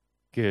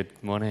Good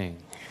morning.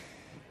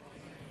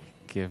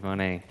 Good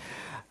morning.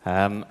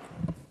 On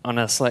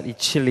a slightly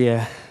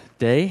chillier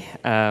day,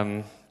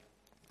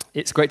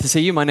 it's great to see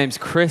you. My name's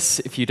Chris,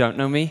 if you don't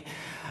know me.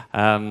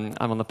 I'm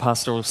on the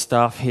pastoral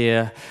staff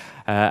here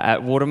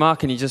at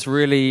Watermark, and you're just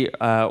really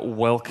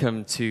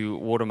welcome to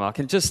Watermark.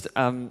 And just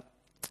one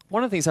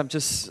of the things I'm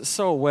just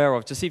so aware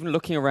of, just even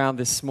looking around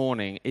this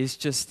morning, is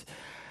just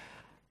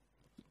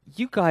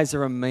you guys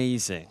are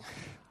amazing.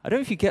 I don't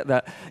know if you get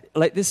that.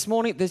 Like this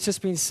morning, there's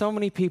just been so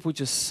many people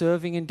just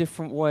serving in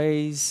different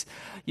ways.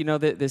 You know,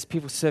 there's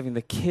people serving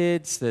the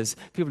kids. There's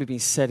people who've been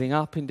setting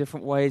up in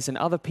different ways, and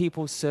other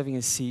people serving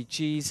in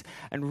CGs.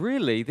 And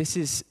really, this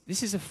is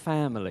a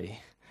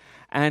family.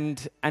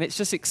 And it's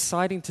just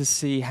exciting to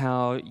see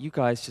how you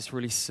guys just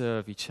really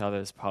serve each other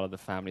as part of the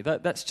family.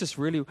 That's just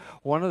really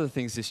one of the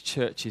things this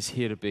church is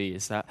here to be,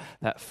 is that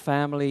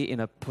family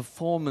in a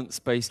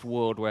performance-based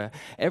world where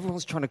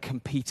everyone's trying to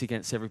compete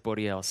against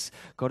everybody else.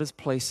 God has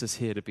placed us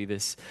here to be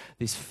this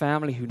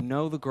family who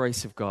know the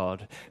grace of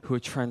God, who are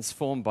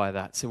transformed by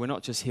that. So we're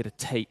not just here to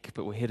take,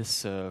 but we're here to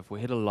serve. We're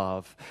here to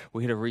love.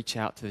 We're here to reach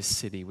out to this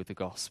city with the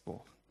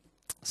gospel.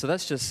 So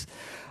that's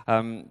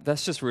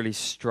just really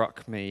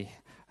struck me.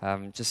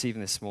 Just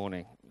even this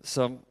morning.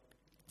 So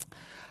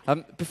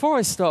before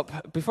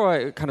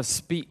I kind of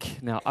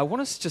speak now, I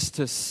want us just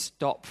to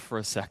stop for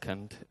a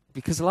second,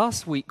 because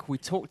last week we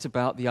talked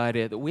about the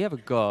idea that we have a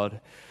God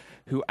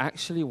who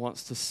actually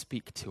wants to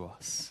speak to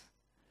us.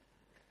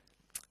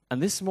 And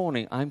this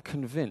morning, I'm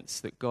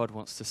convinced that God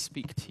wants to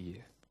speak to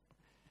you.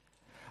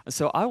 And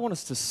so I want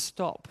us to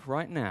stop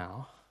right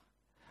now,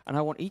 and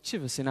I want each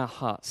of us in our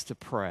hearts to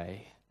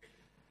pray,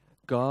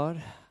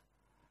 God,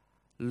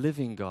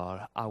 living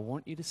God, I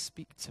want you to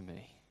speak to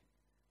me.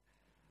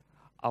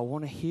 I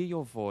want to hear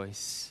your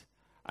voice,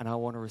 and I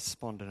want to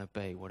respond and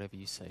obey whatever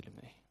you say to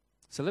me.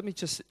 So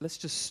let's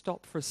just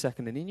stop for a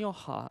second, and in your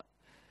heart,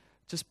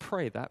 just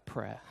pray that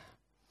prayer.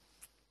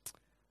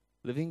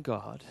 Living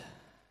God,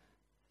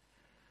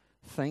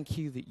 thank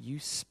you that you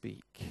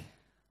speak.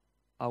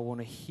 I want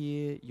to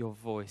hear your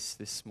voice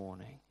this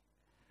morning,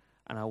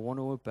 and I want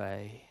to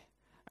obey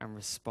and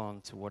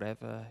respond to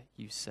whatever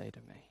you say to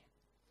me.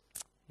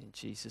 In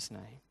Jesus'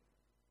 name,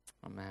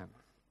 amen.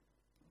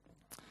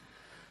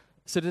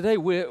 So today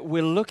we're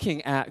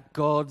looking at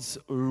God's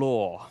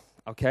law,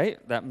 okay?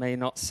 That may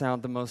not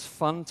sound the most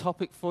fun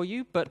topic for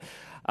you, but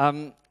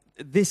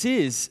this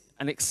is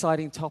an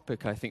exciting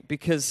topic, I think,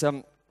 because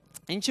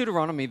in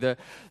Deuteronomy, the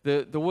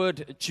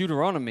word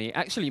Deuteronomy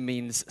actually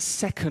means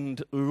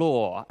second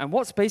law. And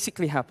what's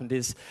basically happened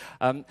is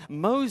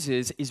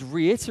Moses is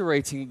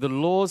reiterating the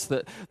laws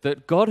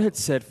that God had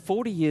said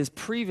 40 years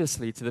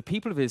previously to the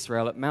people of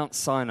Israel at Mount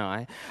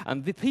Sinai.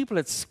 And the people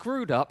had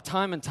screwed up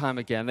time and time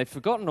again. They'd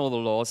forgotten all the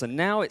laws. And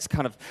now it's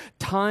kind of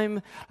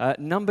time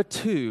number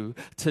 2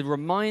 to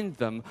remind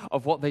them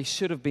of what they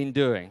should have been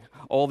doing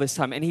all this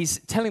time. And he's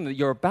telling them that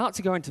you're about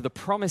to go into the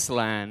promised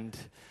land.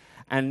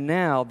 And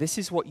now, this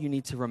is what you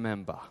need to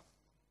remember,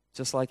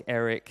 just like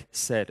Eric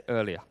said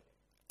earlier.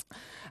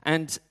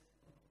 And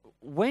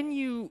when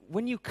you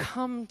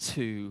come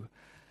to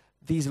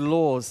these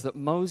laws that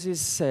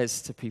Moses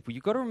says to people,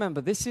 you've got to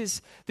remember, this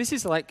is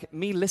like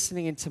me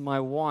listening into my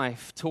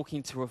wife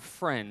talking to a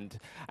friend.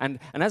 And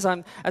as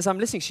I'm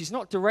listening, she's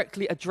not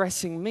directly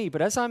addressing me,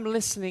 but as I'm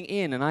listening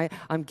in and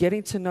I'm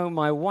getting to know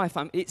my wife,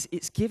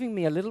 it's giving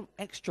me a little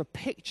extra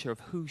picture of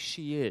who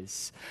she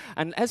is.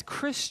 And as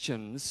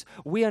Christians,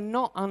 we are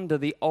not under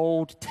the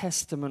Old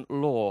Testament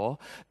law,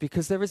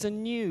 because there is a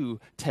New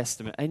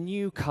Testament, a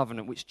new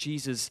covenant which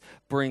Jesus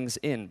brings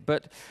in.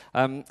 But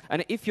and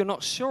if you're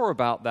not sure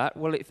about that,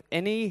 well, if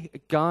any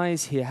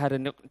guys here had a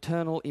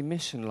nocturnal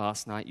emission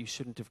last night, you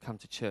shouldn't have come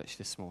to church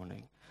this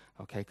morning,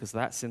 okay, because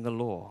that's in the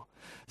law.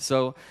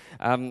 So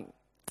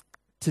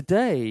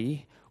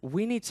today,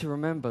 we need to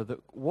remember that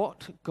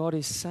what God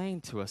is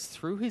saying to us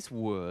through his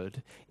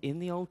word in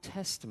the Old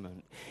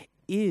Testament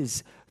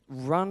is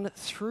run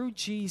through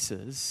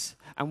Jesus,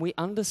 and we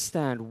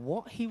understand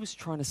what he was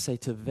trying to say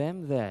to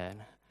them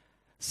then,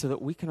 so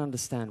that we can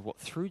understand what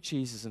through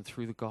Jesus and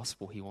through the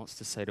gospel he wants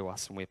to say to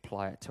us, and we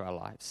apply it to our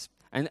lives.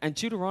 And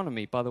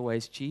Deuteronomy, by the way,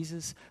 is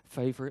Jesus'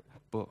 favorite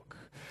book.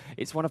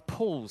 It's one of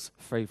Paul's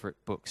favorite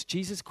books.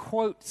 Jesus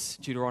quotes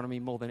Deuteronomy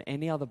more than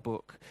any other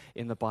book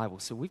in the Bible.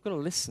 So we've got to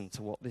listen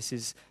to what this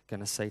is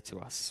going to say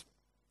to us.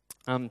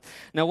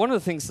 Now, one of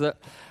the things that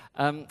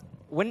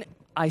when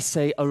I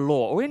say a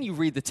law, or when you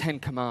read the 10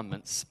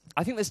 Commandments,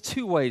 I think there's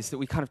 2 ways that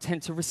we kind of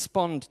tend to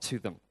respond to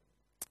them.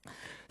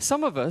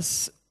 Some of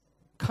us,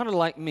 kind of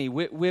like me,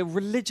 we're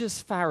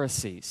religious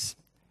Pharisees.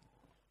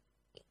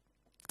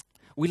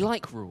 We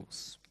like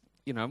rules.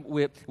 You know,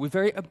 we're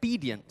very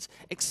obedient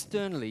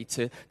externally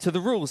to the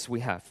rules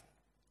we have.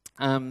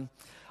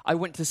 I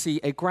went to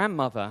see a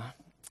grandmother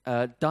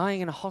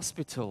dying in a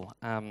hospital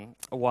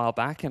a while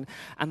back, and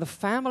the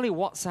family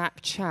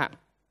WhatsApp chat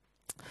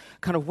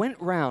kind of went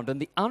round,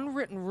 and the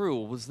unwritten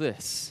rule was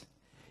this: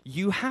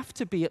 you have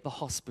to be at the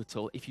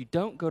hospital. If you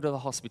don't go to the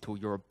hospital,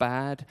 you're a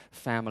bad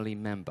family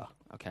member,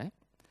 okay?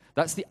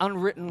 That's the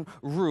unwritten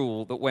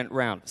rule that went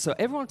round. So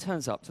everyone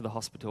turns up to the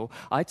hospital.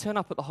 I turn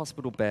up at the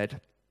hospital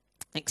bed,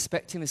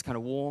 expecting this kind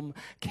of warm,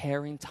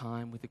 caring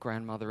time with the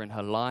grandmother in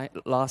her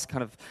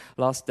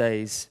last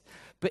days.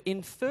 But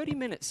in 30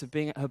 minutes of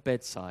being at her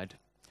bedside,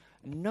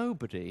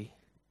 nobody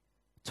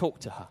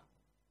talked to her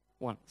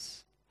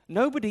once.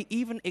 Nobody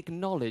even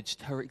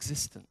acknowledged her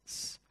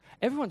existence.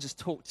 Everyone just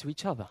talked to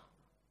each other.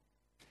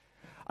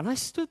 And I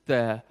stood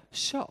there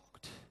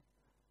shocked.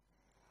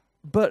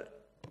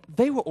 But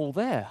they were all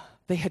there.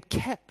 They had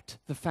kept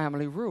the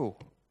family rule.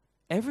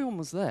 Everyone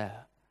was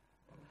there.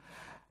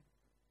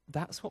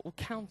 That's what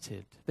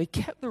counted. They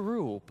kept the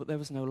rule, but there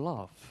was no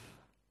love.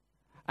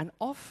 And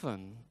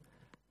often,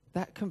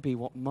 that can be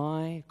what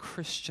my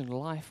Christian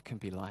life can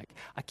be like.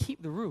 I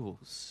keep the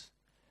rules,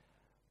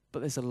 but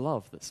there's a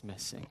love that's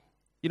missing.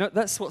 You know,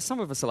 that's what some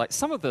of us are like.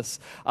 Some of us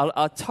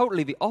are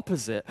totally the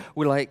opposite.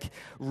 We're like,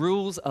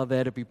 rules are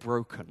there to be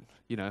broken.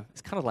 You know,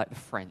 it's kind of like the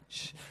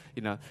French.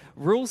 You know,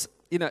 rules,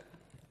 you know,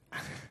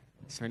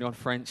 is there anyone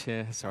French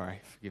here?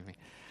 Sorry, forgive me.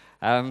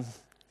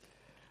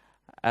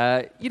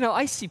 You know,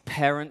 I see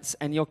parents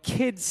and your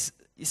kids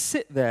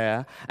sit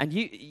there and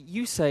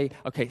you say,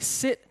 okay,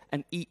 sit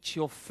and eat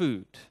your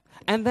food.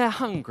 And they're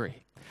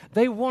hungry.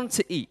 They want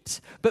to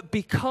eat. But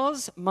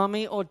because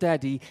mummy or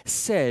daddy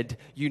said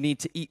you need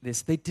to eat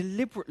this, they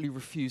deliberately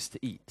refuse to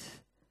eat.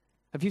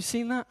 Have you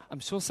seen that? I'm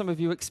sure some of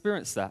you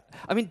experienced that.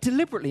 I mean,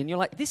 deliberately, and you're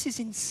like, this is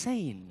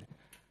insane,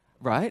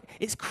 right?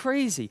 It's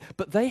crazy.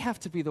 But they have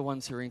to be the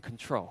ones who are in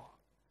control.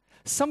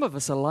 Some of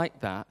us are like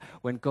that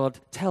when God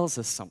tells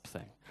us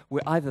something.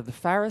 We're either the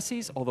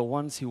Pharisees or the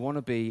ones who want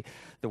to be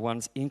the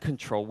ones in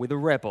control. We're the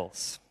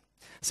rebels.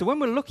 So when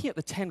we're looking at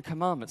the 10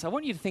 Commandments, I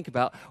want you to think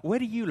about, where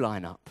do you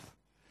line up?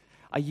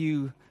 Are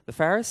you the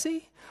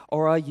Pharisee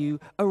or are you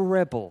a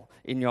rebel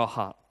in your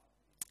heart?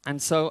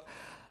 And so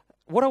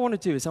what I want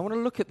to do is I want to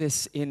look at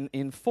this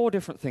in 4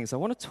 different things. I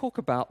want to talk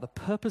about the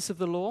purpose of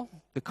the law,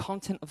 the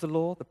content of the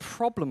law, the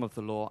problem of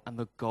the law, and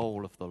the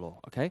goal of the law,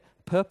 okay?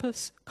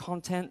 Purpose,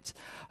 content,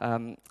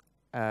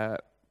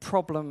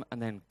 problem,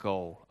 and then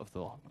goal of the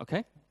law,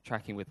 okay?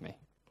 Tracking with me.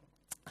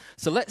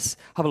 So let's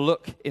have a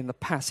look in the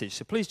passage.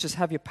 So please just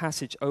have your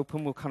passage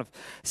open. We'll kind of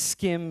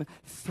skim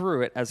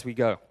through it as we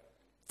go.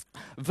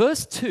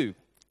 Verse 2,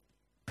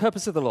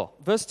 purpose of the law.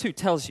 Verse 2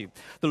 tells you,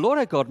 the Lord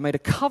our God made a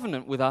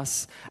covenant with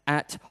us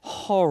at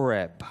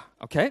Horeb.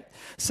 Okay?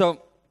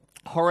 So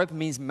Horeb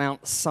means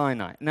Mount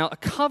Sinai. Now, a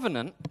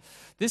covenant,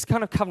 this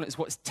kind of covenant is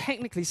what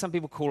technically some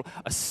people call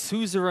a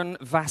suzerain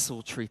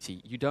vassal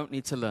treaty. You don't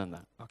need to learn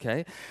that,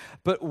 okay?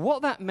 But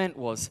what that meant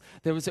was,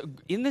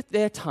 in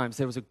their times,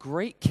 there was a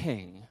great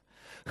king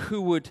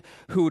who would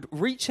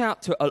reach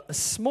out to a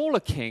smaller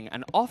king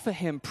and offer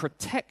him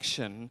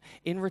protection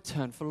in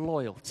return for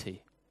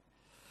loyalty.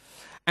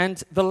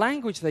 And the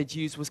language they'd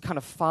use was kind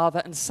of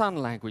father and son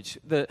language.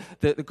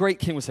 The great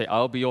king would say,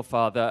 I'll be your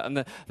father,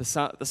 and the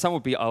son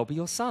would be, I'll be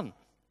your son.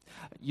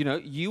 You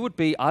know,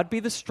 I'd be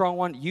the strong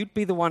one, you'd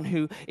be the one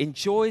who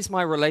enjoys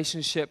my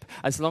relationship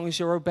as long as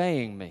you're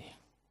obeying me.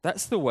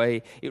 That's the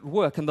way it would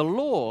work. And the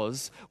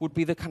laws would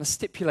be the kind of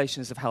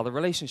stipulations of how the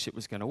relationship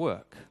was going to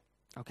work.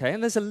 Okay,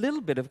 and there's a little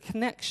bit of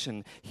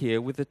connection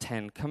here with the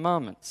 10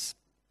 Commandments.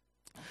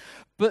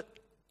 But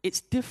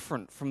it's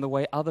different from the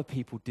way other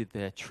people did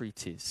their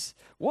treaties.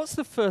 What's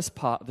the first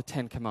part of the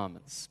 10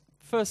 Commandments?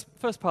 First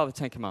part of the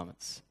 10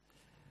 Commandments.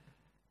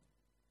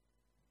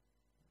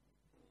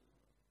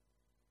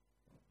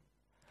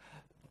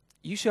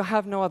 You shall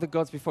have no other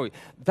gods before you.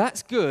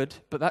 That's good,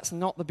 but that's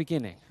not the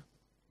beginning.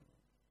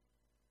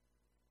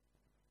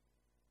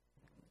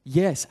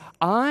 Yes,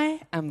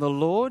 I am the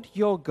Lord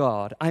your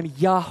God. I'm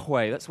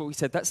Yahweh. That's what we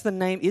said. That's the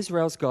name,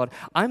 Israel's God.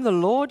 I'm the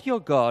Lord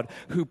your God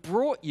who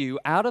brought you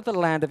out of the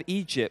land of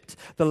Egypt,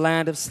 the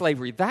land of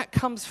slavery. That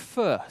comes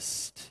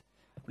first.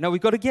 Now,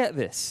 we've got to get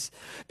this.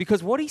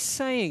 Because what he's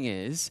saying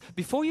is,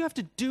 before you have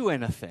to do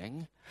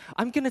anything,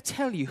 I'm going to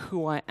tell you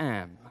who I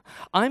am.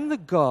 I'm the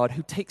God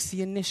who takes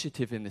the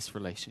initiative in this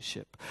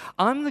relationship.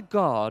 I'm the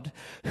God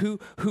who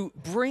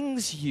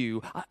brings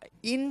you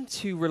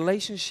into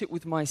relationship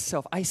with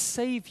myself. I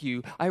save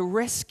you. I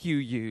rescue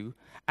you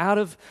out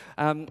of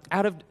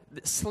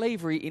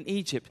slavery in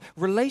Egypt.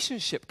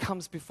 Relationship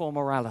comes before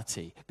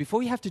morality.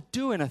 Before you have to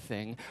do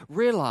anything,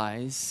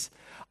 realize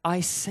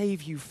I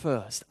save you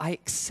first. I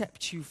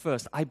accept you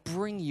first. I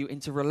bring you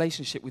into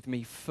relationship with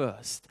me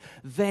first.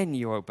 Then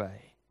you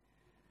obey.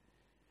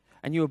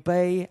 And you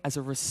obey as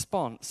a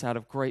response out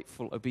of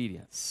grateful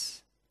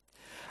obedience.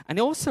 And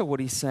also what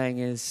he's saying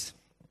is,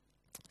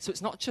 so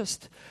it's not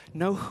just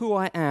know who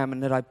I am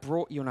and that I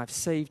brought you and I've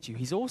saved you.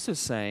 He's also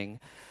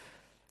saying,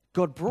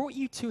 God brought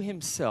you to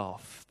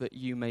himself that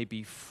you may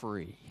be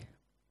free.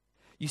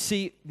 You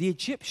see, the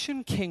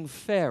Egyptian king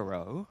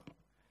Pharaoh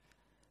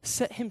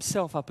set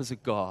himself up as a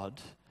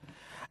god,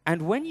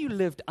 and when you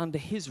lived under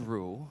his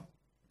rule,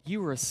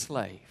 you were a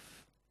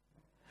slave.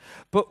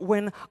 But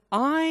when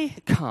I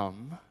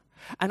come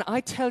And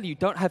I tell you,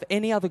 don't have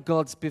any other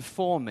gods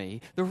before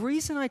me. The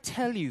reason I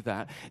tell you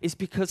that is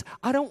because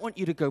I don't want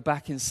you to go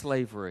back in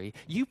slavery.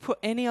 You put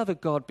any other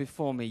god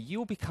before me,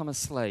 you'll become a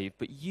slave.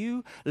 But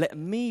you let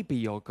me be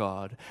your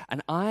God,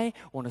 and I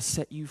want to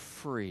set you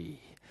free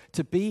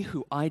to be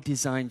who I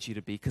designed you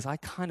to be, because I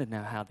kind of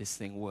know how this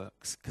thing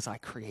works, because I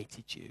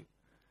created you,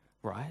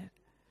 right?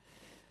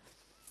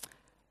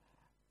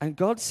 And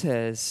God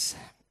says,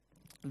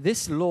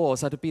 these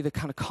laws are to be the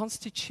kind of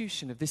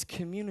constitution of this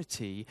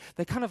community.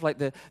 They're kind of like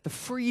the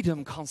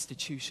freedom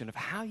constitution of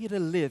how you're to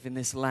live in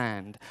this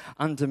land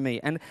under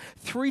me. And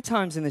 3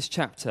 times in this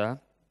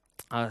chapter,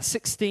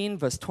 16,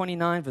 verse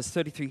 29, verse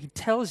 33, he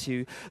tells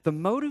you the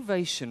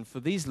motivation for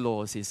these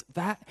laws is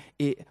that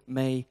it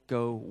may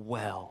go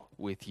well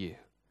with you.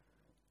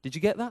 Did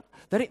you get that?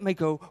 That it may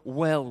go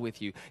well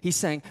with you. He's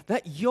saying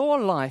that your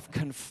life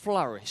can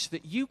flourish,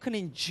 that you can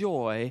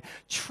enjoy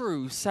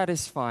true,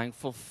 satisfying,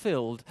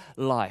 fulfilled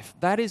life.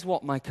 That is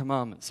what my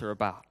commandments are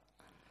about.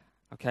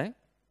 Okay?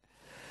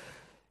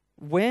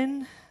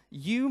 When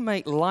you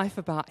make life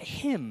about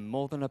him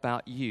more than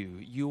about you,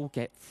 you'll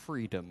get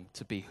freedom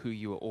to be who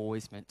you were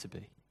always meant to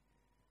be.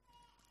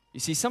 You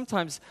see,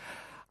 sometimes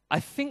I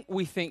think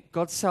we think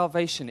God's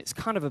salvation, it's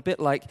kind of a bit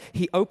like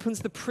he opens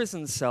the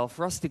prison cell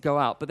for us to go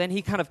out, but then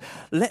he kind of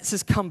lets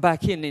us come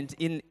back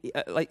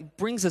like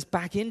brings us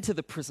back into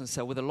the prison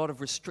cell with a lot of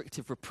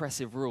restrictive,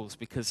 repressive rules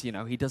because, you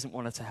know, he doesn't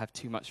want us to have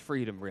too much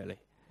freedom, really.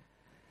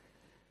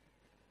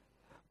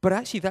 But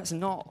actually, that's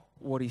not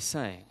what he's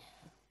saying.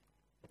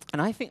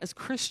 And I think as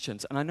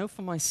Christians, and I know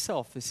for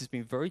myself this has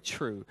been very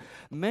true,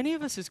 many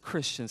of us as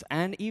Christians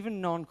and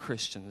even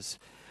non-Christians,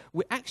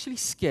 we're actually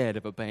scared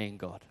of obeying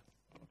God,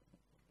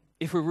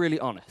 if we're really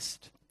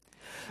honest.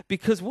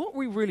 Because what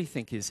we really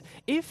think is,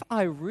 if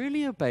I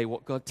really obey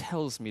what God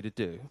tells me to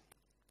do,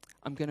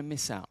 I'm going to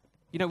miss out.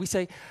 You know, we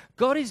say,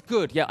 God is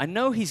good. Yeah, I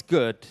know he's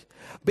good.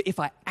 But if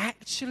I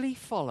actually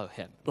follow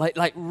him,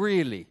 like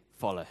really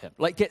follow him,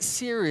 like get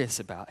serious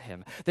about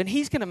him, then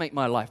he's going to make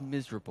my life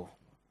miserable.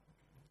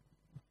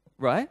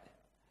 Right?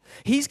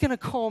 He's going to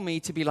call me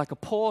to be like a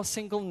poor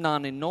single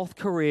nun in North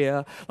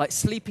Korea, like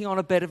sleeping on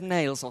a bed of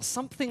nails or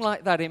something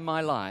like that in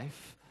my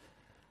life.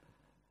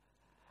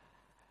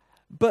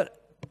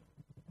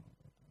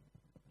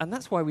 And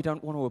that's why we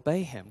don't want to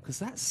obey him, because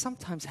that's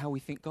sometimes how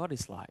we think God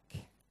is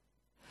like.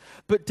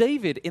 But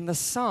David, in the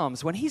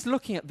Psalms, when he's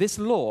looking at this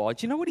law,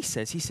 do you know what he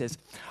says? He says,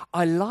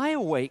 I lie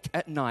awake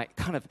at night,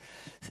 kind of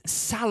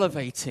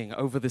salivating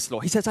over this law.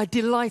 He says, I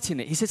delight in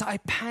it. He says, I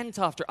pant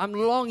after it. I'm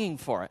longing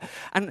for it.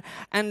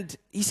 And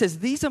he says,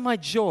 these are my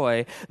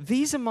joy.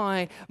 These are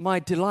my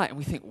delight. And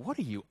we think, what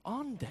are you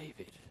on,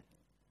 David?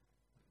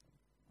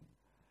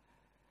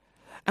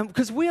 And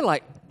because we're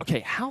like, okay,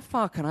 how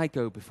far can I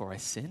go before I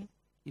sin?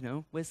 You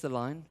know, where's the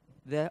line?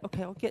 There.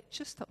 Okay, I'll get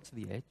just up to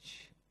the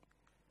edge.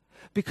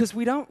 Because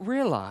we don't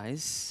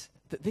realize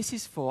that this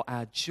is for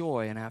our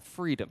joy and our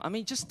freedom. I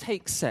mean, just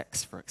take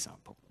sex, for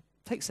example.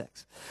 Take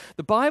sex.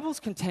 The Bible's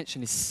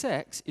contention is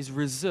sex is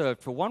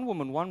reserved for one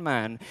woman, one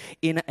man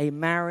in a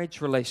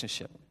marriage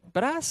relationship.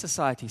 But our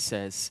society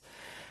says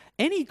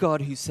any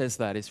God who says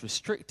that is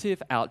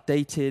restrictive,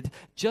 outdated,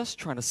 just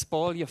trying to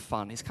spoil your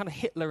fun. He's kind of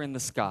Hitler in the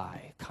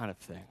sky kind of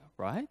thing,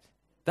 right?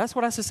 That's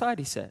what our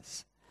society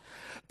says.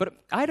 But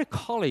I had a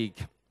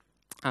colleague,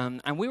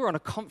 and we were on a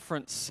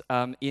conference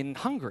in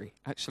Hungary,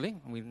 actually.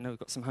 We know we've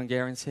got some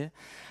Hungarians here.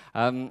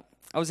 I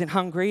was in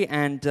Hungary,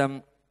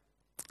 and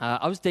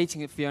I was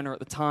dating Fiona at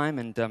the time,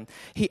 and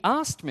he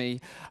asked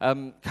me,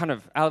 kind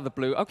of out of the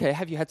blue, okay,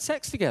 have you had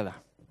sex together?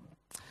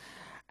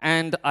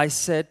 And I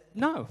said,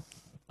 no.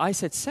 I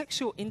said,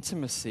 sexual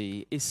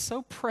intimacy is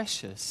so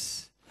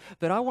precious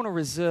that I want to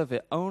reserve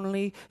it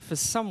only for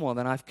someone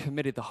that I've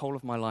committed the whole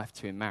of my life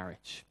to in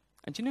marriage.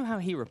 And do you know how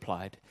he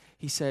replied?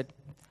 He said,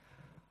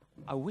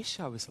 I wish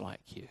I was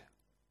like you.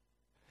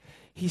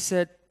 He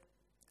said,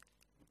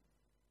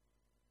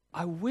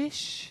 I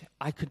wish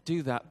I could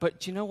do that, but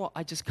do you know what?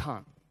 I just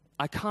can't.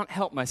 I can't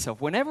help myself.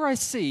 Whenever I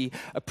see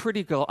a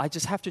pretty girl, I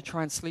just have to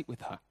try and sleep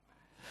with her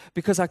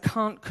because I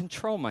can't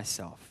control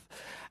myself.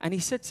 And he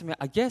said to me,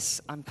 I guess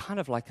I'm kind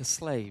of like a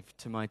slave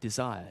to my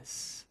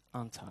desires,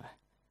 aren't I?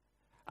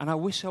 And I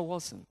wish I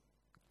wasn't.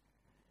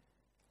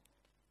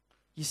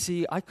 You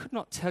see, I could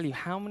not tell you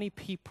how many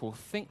people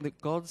think that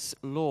God's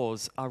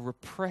laws are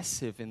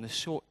repressive in the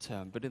short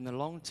term, but in the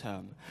long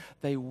term,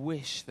 they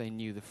wish they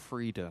knew the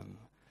freedom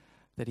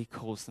that he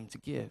calls them to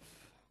give.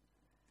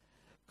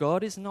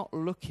 God is not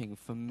looking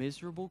for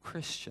miserable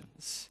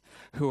Christians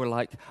who are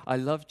like, I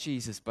love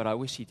Jesus, but I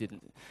wish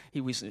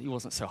he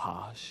wasn't so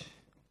harsh.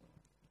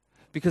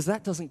 Because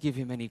that doesn't give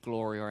him any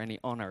glory or any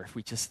honor if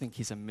we just think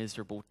he's a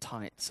miserable,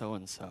 tight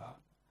so-and-so.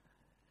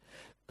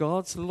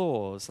 God's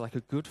laws, like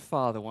a good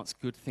father wants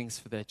good things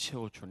for their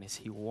children, is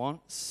he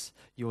wants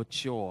your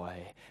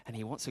joy and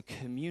he wants a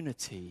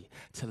community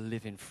to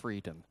live in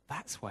freedom.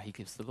 That's why he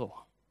gives the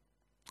law.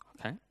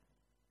 Okay?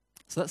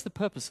 So that's the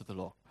purpose of the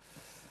law.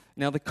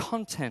 Now, the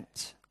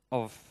content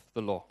of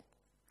the law.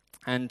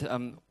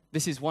 And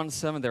this is one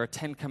sermon. There are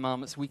 10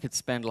 commandments. We could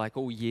spend like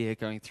all year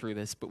going through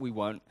this, but we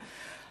won't.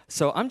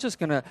 So I'm just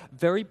going to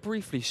very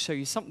briefly show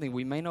you something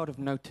we may not have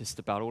noticed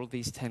about all of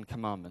these 10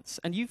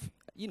 commandments. And you've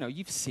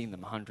seen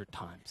them 100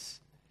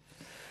 times.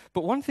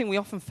 But one thing we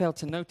often fail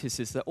to notice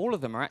is that all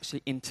of them are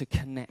actually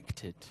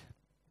interconnected.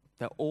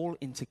 They're all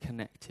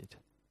interconnected.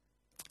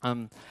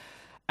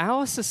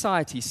 Our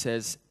society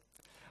says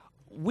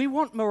we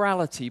want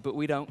morality, but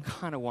we don't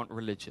kind of want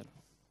religion,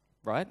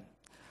 right?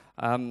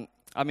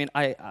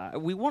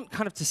 We want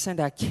kind of to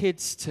send our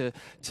kids to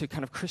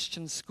kind of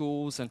Christian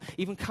schools and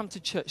even come to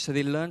church so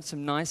they learn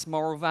some nice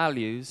moral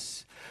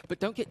values, but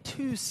don't get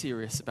too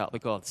serious about the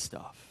God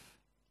stuff,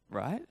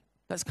 right?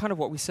 That's kind of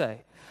what we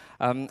say.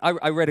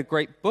 I read a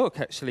great book,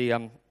 actually,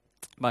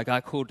 by a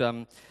guy called,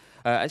 I've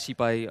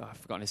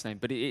forgotten his name,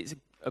 but it's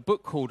a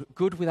book called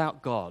Good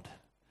Without God.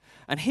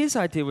 And his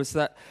idea was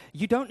that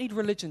you don't need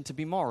religion to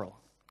be moral.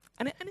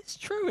 And it's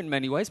true in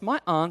many ways.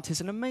 My aunt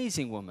is an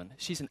amazing woman.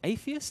 She's an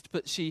atheist,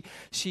 but she's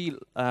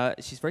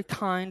very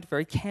kind,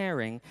 very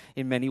caring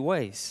in many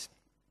ways.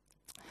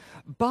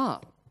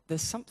 But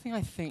there's something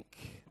I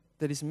think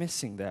that is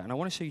missing there. And I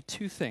want to show you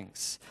two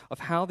things of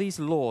how these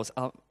laws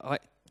are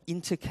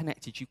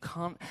interconnected. You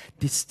can't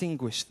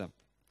distinguish them.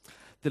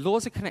 The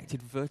laws are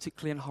connected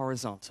vertically and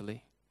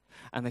horizontally,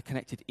 and they're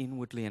connected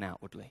inwardly and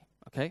outwardly.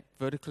 Okay?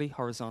 Vertically,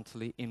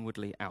 horizontally,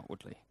 inwardly,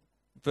 outwardly.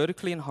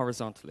 Vertically and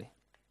horizontally.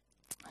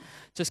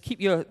 Just keep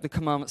the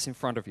commandments in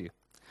front of you.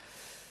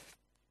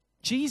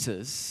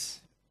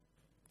 Jesus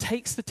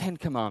takes the 10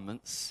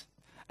 commandments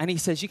and he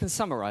says you can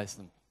summarize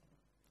them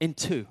in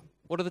 2.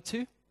 What are the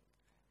 2?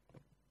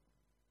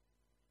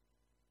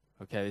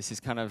 Okay, this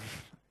is kind of,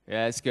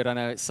 it's good. I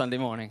know it's Sunday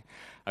morning.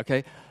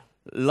 Okay,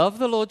 love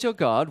the Lord your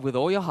God with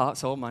all your heart,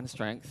 soul, mind, and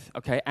strength.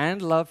 Okay,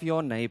 and love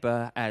your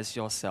neighbor as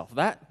yourself.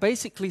 That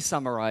basically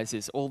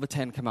summarizes all the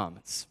 10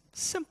 commandments.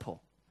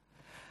 Simple.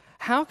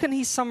 How can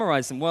he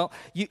summarize them? Well,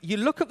 you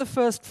look at the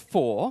first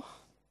 4,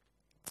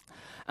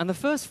 and the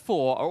first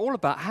 4 are all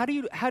about how do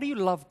you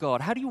love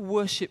God? How do you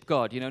worship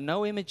God?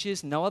 No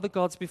images, no other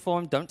gods before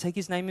him, don't take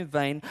his name in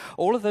vain,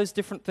 all of those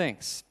different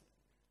things.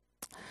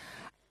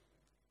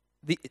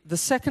 The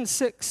second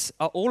 6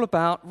 are all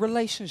about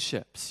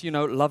relationships,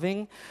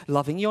 loving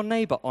your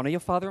neighbor, honor your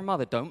father and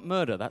mother, don't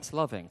murder, that's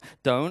loving.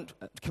 Don't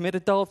commit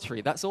adultery,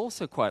 that's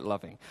also quite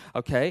loving,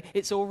 okay?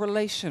 It's all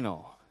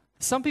relational.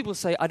 Some people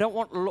say, I don't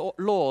want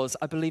laws,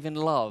 I believe in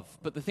love.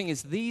 But the thing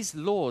is, these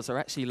laws are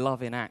actually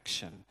love in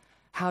action.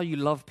 How you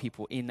love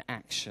people in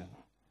action.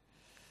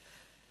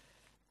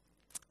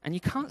 And you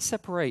can't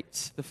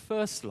separate the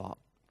first lot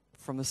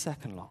from the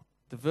second lot.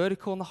 The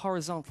vertical and the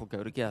horizontal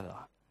go together.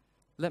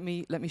 Let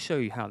me show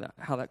you how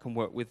that can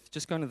work with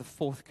just going to the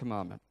 4th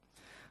commandment.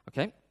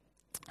 Okay?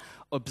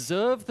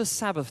 Observe the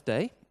Sabbath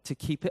day to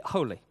keep it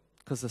holy,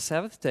 because the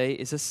Sabbath day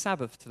is a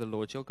Sabbath to the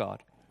Lord your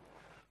God.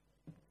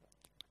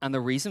 And the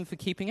reason for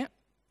keeping it?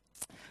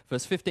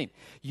 Verse 15.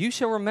 You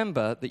shall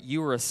remember that you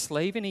were a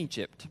slave in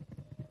Egypt,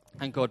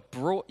 and God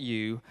brought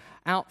you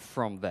out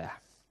from there.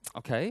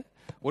 Okay?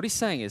 What he's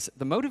saying is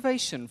the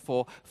motivation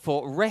for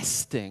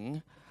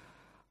resting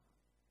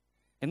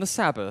in the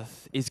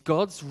Sabbath is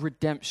God's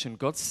redemption,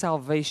 God's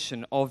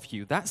salvation of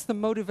you. That's the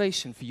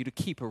motivation for you to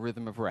keep a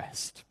rhythm of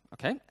rest.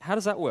 Okay? How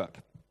does that work?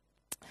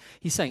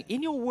 He's saying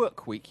in your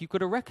work week, you've got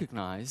to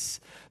recognize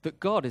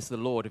that God is the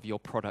Lord of your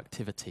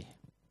productivity.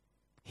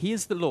 He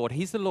is the Lord.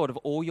 He's the Lord of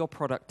all your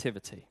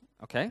productivity,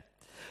 okay?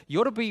 You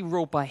ought to be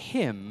ruled by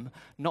him,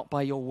 not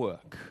by your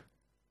work.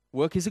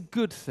 Work is a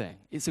good thing.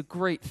 It's a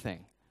great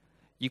thing.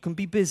 You can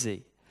be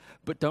busy,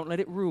 but don't let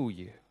it rule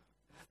you.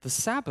 The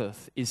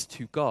Sabbath is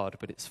to God,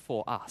 but it's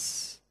for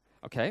us,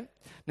 okay?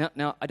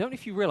 Now, I don't know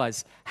if you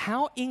realize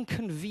how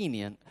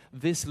inconvenient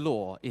this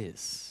law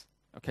is.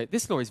 Okay,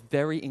 this law is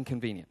very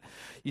inconvenient.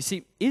 You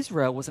see,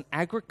 Israel was an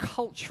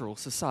agricultural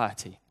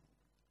society.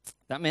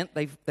 That meant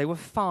they were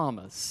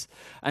farmers.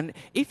 And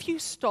if you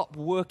stop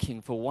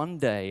working for one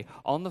day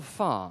on the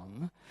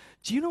farm,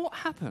 do you know what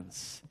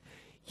happens?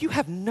 You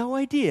have no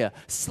idea.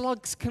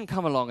 Slugs can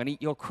come along and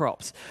eat your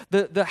crops.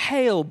 The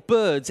hail,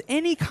 birds,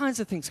 any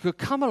kinds of things could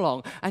come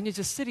along, and you're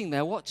just sitting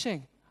there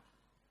watching.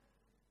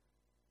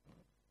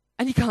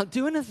 And you can't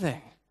do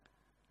anything.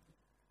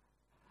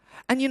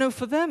 And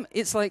for them,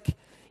 it's like,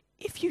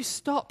 if you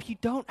stop, you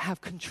don't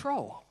have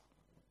control.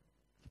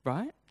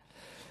 Right?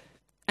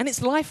 And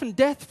it's life and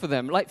death for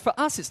them. Like for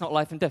us, it's not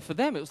life and death. For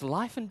them, it was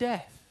life and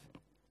death.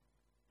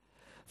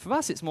 For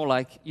us, it's more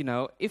like,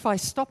 if I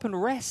stop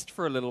and rest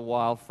for a little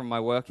while from my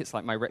work, it's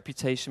like my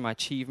reputation, my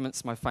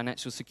achievements, my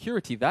financial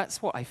security.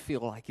 That's what I feel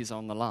like is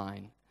on the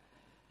line.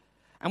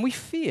 And we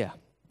fear,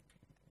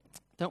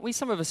 don't we?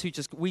 Some of us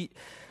we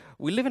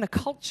live in a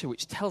culture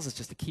which tells us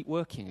just to keep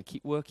working and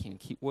keep working and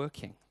keep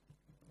working.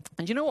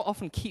 And you know what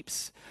often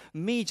keeps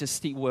me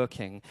just keep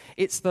working?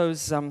 It's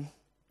those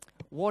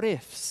what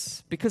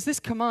ifs. Because this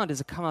command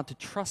is a command to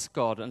trust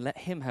God and let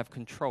him have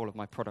control of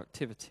my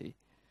productivity.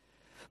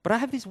 But I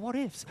have these what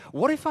ifs.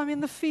 What if I'm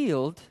in the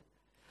field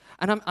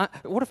And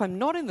what if I'm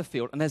not in the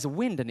field and there's a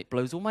wind and it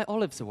blows all my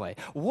olives away?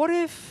 What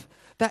if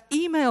that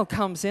email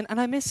comes in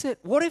and I miss it?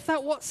 What if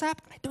that WhatsApp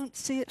and I don't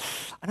see it?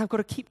 And I've got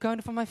to keep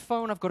going for my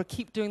phone. I've got to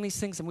keep doing these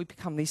things, and we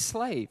become these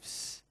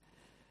slaves.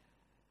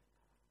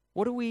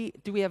 Do we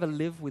ever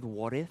live with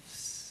what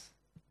ifs?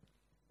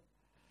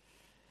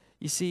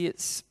 You see,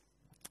 it's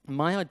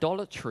my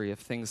idolatry of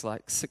things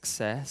like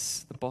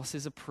success, the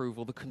boss's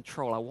approval, the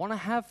control. I want to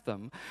have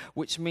them,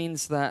 which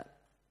means that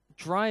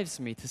drives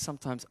me to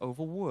sometimes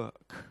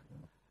overwork.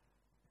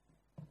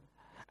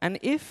 And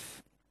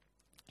if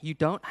you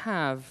don't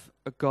have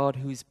a God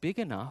who's big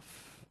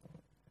enough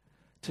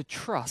to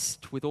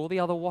trust with all the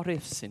other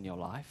what-ifs in your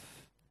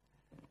life,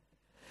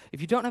 if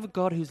you don't have a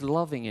God who's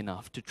loving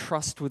enough to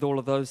trust with all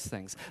of those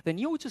things, then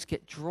you'll just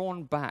get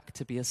drawn back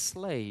to be a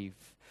slave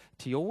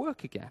to your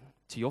work again,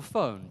 to your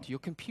phone, to your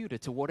computer,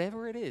 to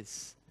whatever it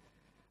is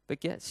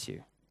that gets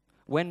you.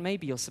 When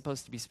maybe you're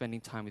supposed to be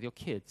spending time with your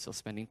kids, or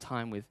spending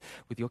time with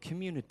your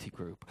community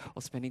group,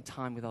 or spending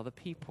time with other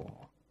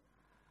people.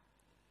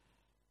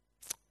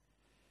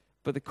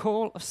 But the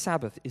call of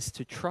Sabbath is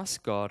to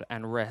trust God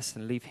and rest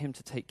and leave Him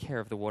to take care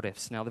of the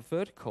what-ifs. Now, the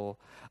vertical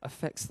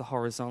affects the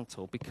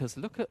horizontal, because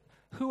look at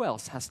who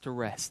else has to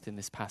rest in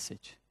this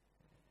passage.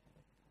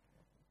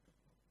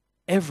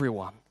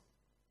 Everyone.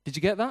 Did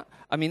you get that?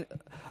 I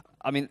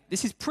mean,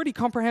 this is pretty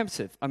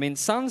comprehensive. I mean,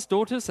 sons,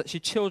 daughters, that's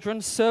your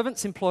children,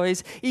 servants,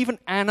 employees, even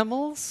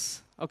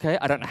animals. Okay,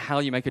 I don't know how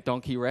you make a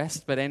donkey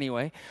rest, but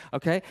anyway,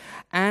 okay.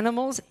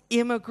 Animals,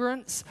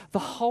 immigrants, the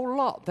whole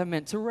lot, they're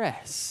meant to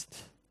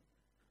rest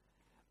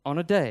on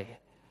a day.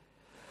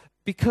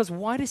 Because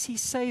why does he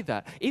say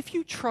that? If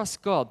you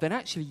trust God, then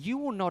actually you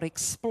will not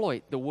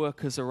exploit the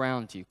workers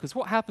around you. Because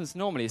what happens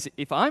normally is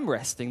if I'm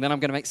resting, then I'm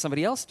going to make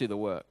somebody else do the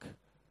work.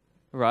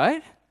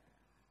 Right?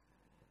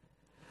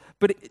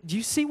 But do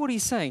you see what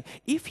he's saying?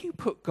 If you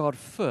put God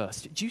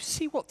first, do you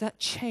see what that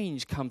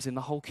change comes in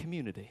the whole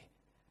community?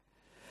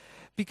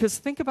 Because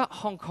think about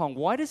Hong Kong.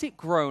 Why does it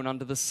groan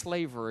under the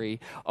slavery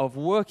of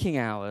working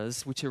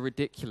hours, which are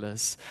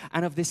ridiculous,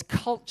 and of this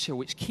culture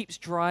which keeps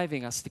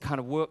driving us to kind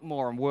of work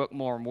more and work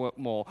more and work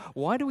more?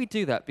 Why do we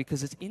do that?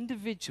 Because as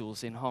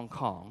individuals in Hong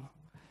Kong,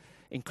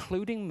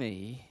 including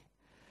me,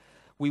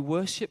 we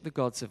worship the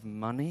gods of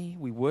money,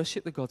 we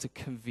worship the gods of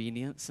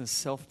convenience and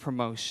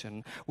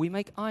self-promotion. We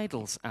make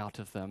idols out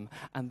of them,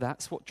 and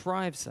that's what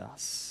drives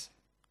us.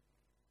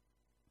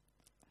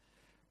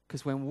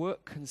 Because when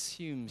work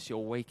consumes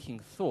your waking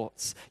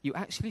thoughts, you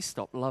actually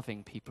stop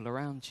loving people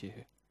around you.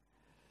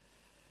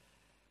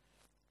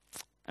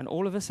 And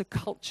all of us are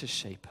culture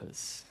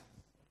shapers.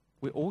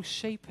 We all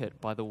shape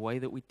it by the way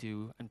that we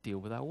do and deal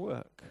with our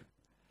work.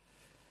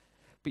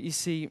 But you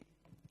see,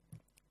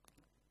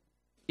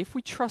 if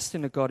we trust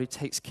in a God who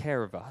takes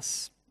care of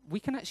us, we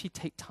can actually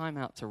take time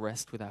out to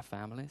rest with our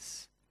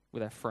families,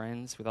 with our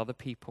friends, with other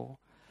people.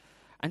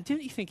 And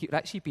don't you think it would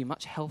actually be a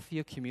much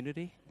healthier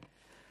community?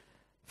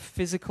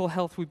 Physical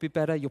health would be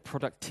better. Your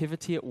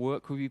productivity at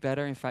work would be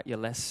better. In fact, you're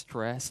less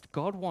stressed.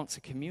 God wants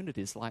a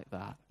communities like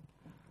that.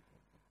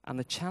 And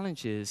the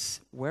challenge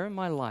is, where in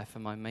my life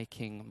am I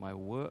making my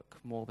work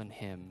more than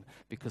Him?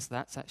 Because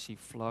that's actually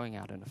flowing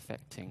out and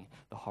affecting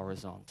the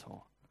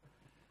horizontal.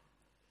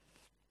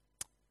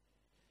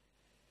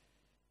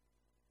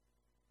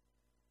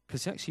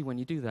 Because actually when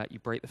you do that, you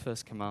break the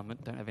first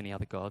commandment, don't have any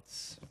other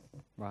gods,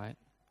 right?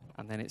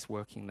 And then it's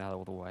working that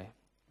all the way.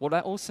 What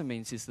that also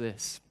means is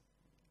this.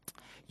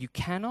 You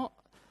cannot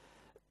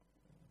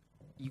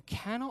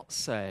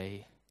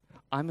say,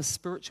 I'm a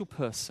spiritual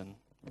person,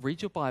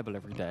 read your Bible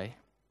every day,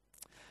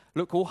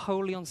 look all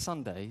holy on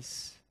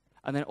Sundays,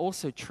 and then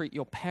also treat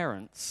your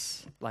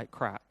parents like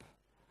crap,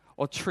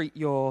 or treat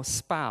your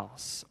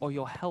spouse or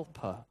your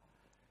helper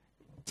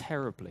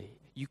terribly.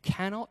 You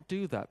cannot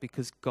do that,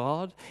 because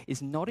God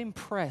is not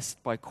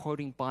impressed by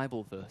quoting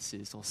Bible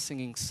verses or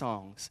singing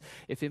songs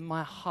if in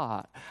my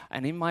heart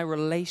and in my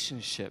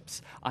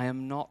relationships I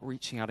am not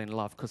reaching out in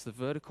love, because the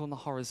vertical and the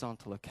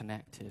horizontal are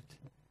connected.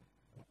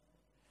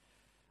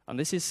 And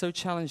this is so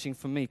challenging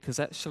for me, because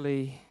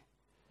actually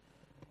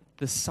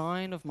the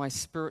sign of my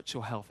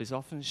spiritual health is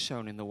often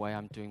shown in the way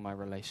I'm doing my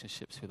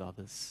relationships with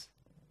others.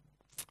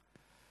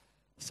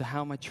 So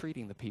how am I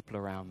treating the people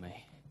around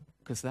me?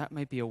 Because that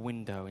may be a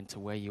window into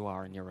where you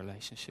are in your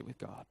relationship with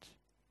God.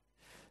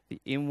 The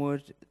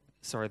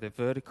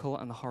vertical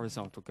and the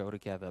horizontal go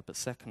together. But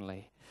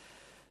secondly,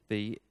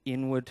 the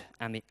inward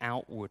and the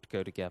outward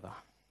go together.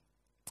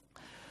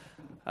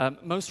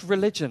 Most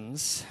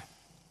religions,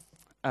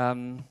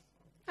 and,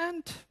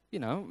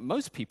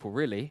 most people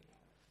really,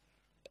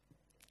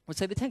 would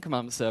say the Ten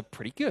Commandments are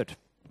pretty good.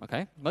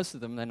 Okay, most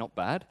of them, they're not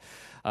bad.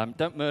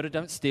 Don't murder,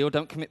 don't steal,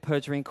 don't commit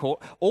perjury in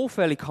court. All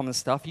fairly common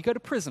stuff. You go to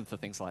prison for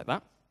things like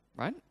that.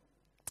 Right?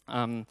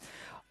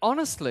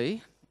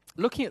 Honestly,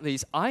 looking at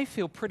these, I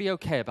feel pretty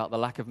okay about the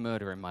lack of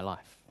murder in my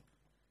life.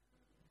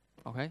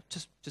 Okay?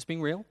 Just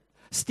being real.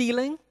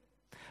 Stealing,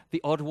 the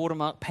odd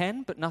watermark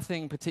pen, but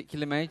nothing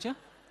particularly major.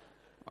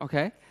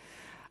 Okay?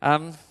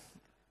 I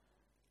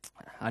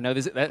know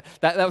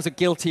that was a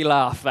guilty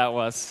laugh, that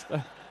was.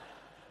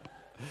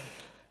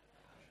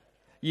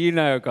 You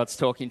know God's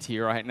talking to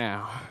you right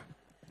now.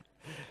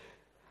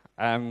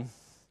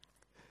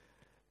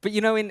 But you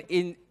know,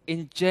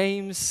 in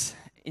James,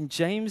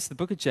 the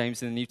book of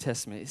James in the New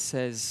Testament, it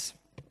says,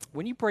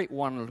 when you break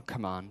one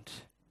command,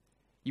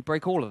 you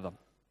break all of them.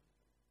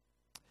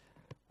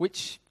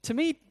 Which, to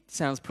me,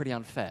 sounds pretty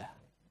unfair,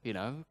 you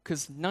know,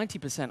 because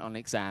 90% on an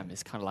exam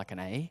is kind of like an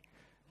A,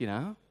 you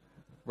know,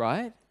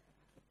 right?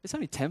 It's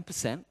only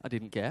 10% I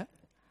didn't get.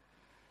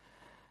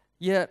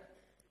 Yet,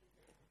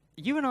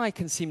 you and I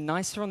can seem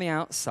nicer on the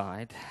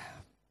outside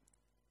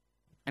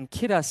and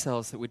kid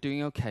ourselves that we're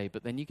doing okay,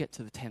 but then you get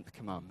to the 10th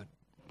commandment.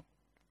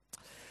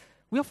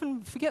 We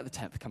often forget the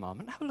 10th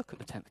commandment. Have a look at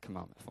the 10th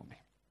commandment for me.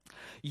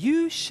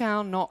 You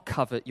shall not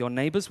covet your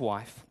neighbor's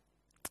wife.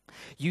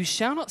 You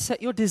shall not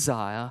set your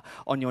desire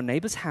on your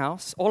neighbor's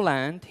house or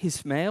land,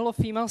 his male or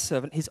female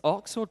servant, his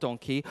ox or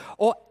donkey,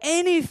 or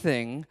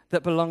anything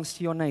that belongs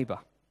to your neighbor.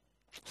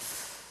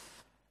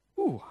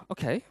 Ooh,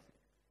 okay.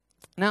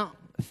 Now,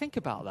 think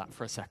about that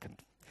for a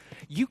second.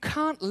 You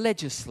can't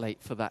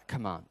legislate for that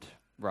command,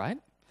 right?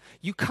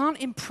 You can't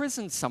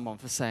imprison someone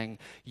for saying,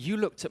 you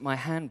looked at my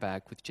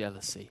handbag with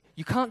jealousy.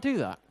 You can't do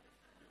that,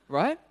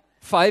 right?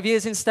 5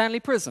 years in Stanley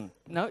prison.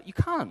 No, you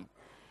can't.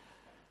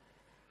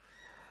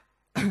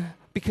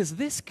 Because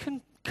this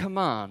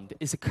command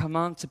is a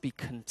command to be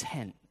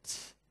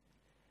content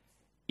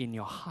in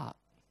your heart.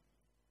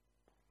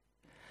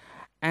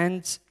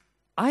 And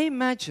I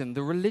imagine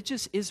the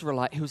religious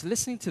Israelite who was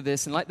listening to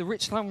this, and like the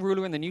rich young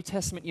ruler in the New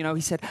Testament, you know,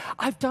 he said,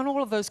 I've done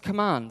all of those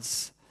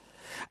commands.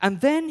 And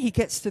then he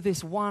gets to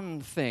this one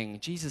thing.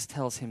 Jesus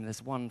tells him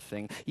this one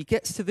thing. He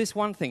gets to this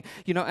one thing,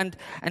 you know,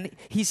 and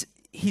he's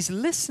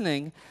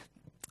listening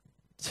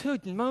to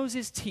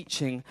Moses'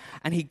 teaching,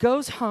 and he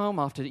goes home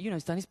after, you know,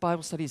 he's done his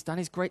Bible study, he's done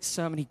his great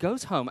sermon, he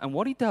goes home, and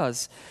what he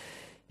does,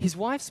 his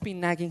wife's been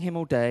nagging him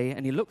all day,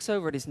 and he looks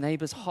over at his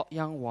neighbor's hot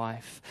young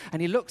wife,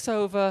 and he looks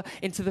over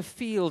into the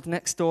field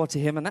next door to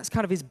him, and that's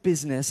kind of his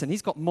business, and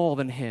he's got more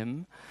than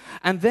him.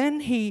 And then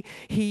he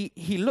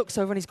looks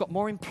over, and he's got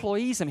more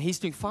employees, and he's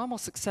doing far more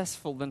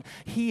successful than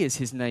he is,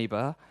 his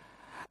neighbor.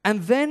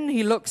 And then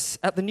he looks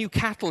at the new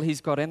cattle he's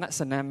got in,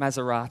 that's a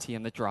Maserati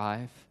in the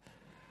drive.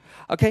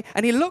 Okay,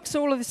 and he looks at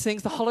all of these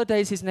things, the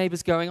holidays his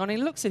neighbor's going on, and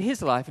he looks at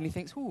his life, and he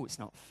thinks, oh, it's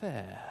not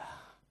fair.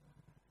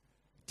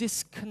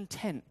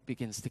 Discontent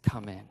begins to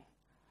come in.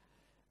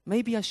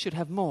 Maybe I should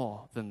have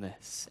more than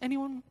this.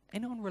 Anyone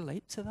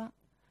relate to that?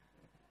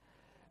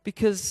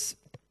 Because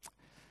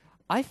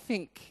I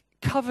think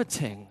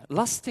coveting,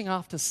 lusting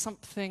after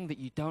something that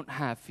you don't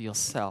have for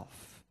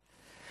yourself,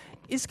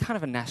 is kind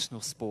of a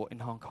national sport in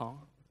Hong Kong,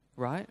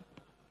 right?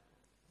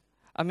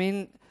 I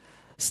mean,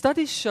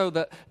 studies show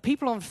that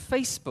people on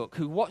Facebook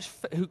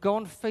who go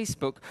on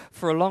Facebook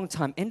for a long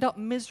time end up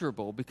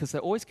miserable because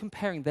they're always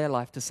comparing their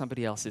life to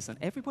somebody else's, and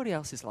everybody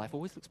else's life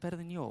always looks better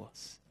than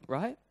yours,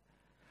 right?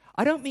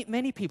 I don't meet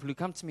many people who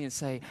come to me and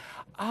say,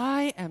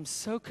 I am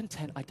so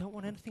content, I don't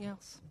want anything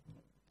else.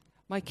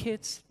 My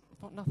kids,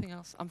 want nothing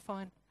else, I'm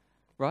fine,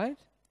 right?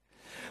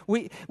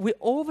 We're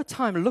all the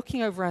time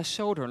looking over our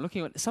shoulder and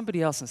looking at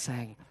somebody else and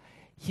saying,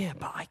 yeah,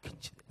 but I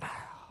could,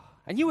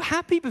 and you were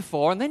happy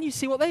before, and then you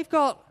see what they've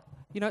got.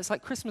 You know, it's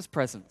like Christmas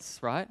presents,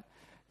 right?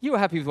 You were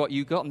happy with what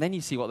you got, and then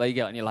you see what they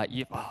get, and you're like,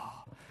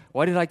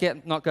 why did I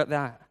not get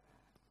that?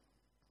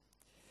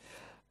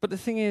 But the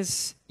thing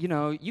is, you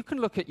know, you can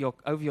look at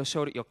over your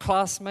shoulder at your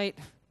classmate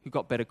who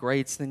got better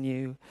grades than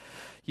you.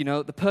 You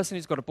know, the person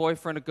who's got a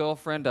boyfriend, a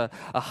girlfriend, a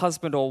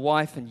husband or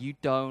wife, and you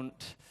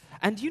don't.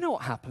 And you know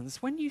what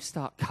happens? When you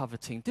start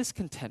coveting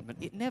discontentment,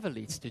 it never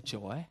leads to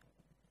joy.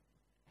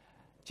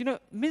 Do you know,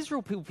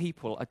 miserable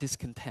people are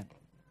discontent,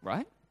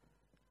 right?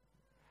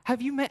 Have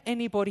you met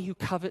anybody who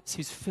covets,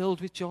 who's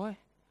filled with joy?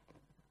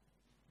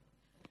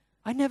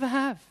 I never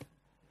have.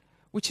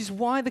 Which is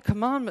why the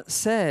commandment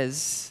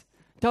says,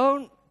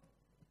 don't,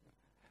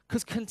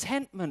 because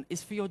contentment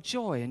is for your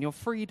joy and your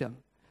freedom.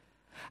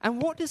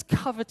 And what does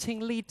coveting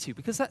lead to?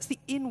 Because that's the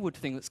inward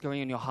thing that's going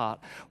on in your heart.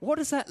 What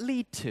does that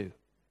lead to?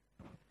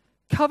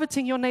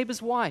 Coveting your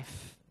neighbor's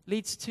wife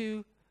leads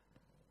to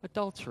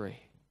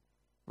adultery.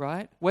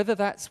 Right? Whether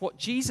that's what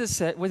Jesus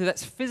said, whether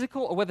that's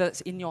physical or whether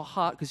that's in your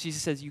heart, because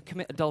Jesus says you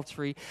commit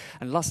adultery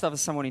and lust after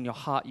someone in your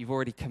heart, you've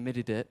already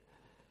committed it.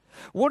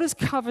 What does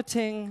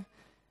coveting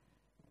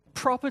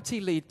property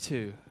lead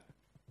to?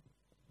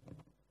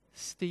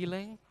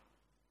 Stealing,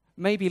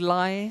 maybe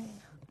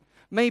lying,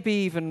 maybe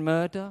even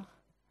murder.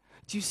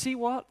 Do you see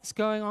what's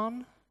going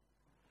on?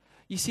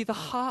 You see, the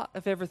heart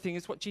of everything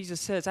is what Jesus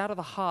says. Out of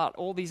the heart,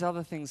 all these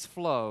other things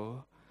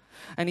flow.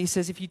 And he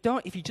says, if you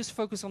just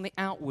focus on the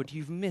outward,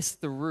 you've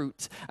missed the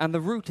root. And the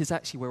root is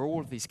actually where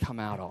all of these come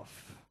out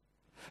of.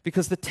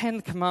 Because the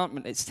 10th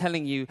commandment, it's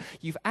telling you,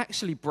 you've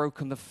actually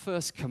broken the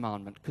first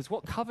commandment. Because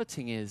what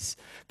coveting is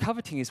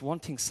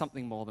wanting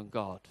something more than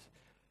God.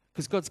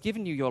 Because God's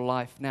given you your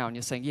life now, and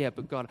you're saying, yeah,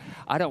 but God,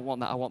 I don't want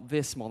that. I want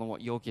this more than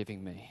what you're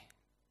giving me.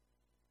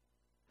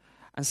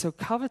 And so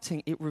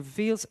coveting, it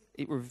reveals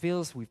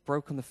we've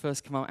broken the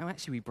first commandment. And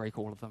actually, we break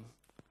all of them.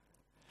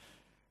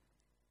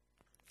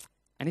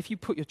 And if you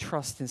put your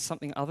trust in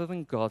something other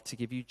than God to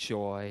give you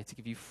joy, to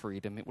give you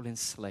freedom, it will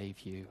enslave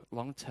you.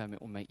 Long term, it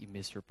will make you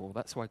miserable.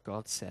 That's why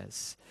God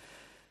says,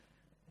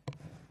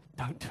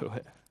 don't do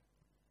it.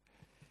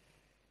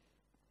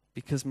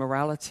 Because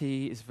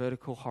morality is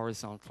vertical,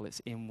 horizontal,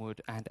 it's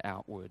inward and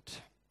outward.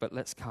 But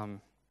let's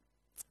come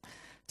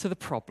to the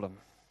problem.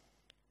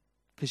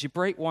 Because you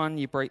break one,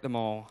 you break them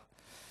all.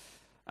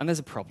 And there's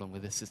a problem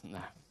with this, isn't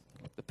there?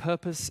 The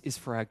purpose is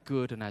for our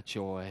good and our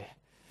joy.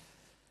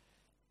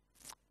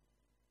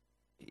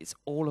 It's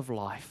all of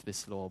life,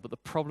 this law, but the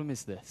problem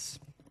is this.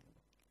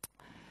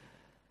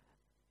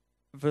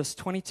 Verse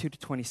 22 to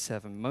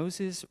 27,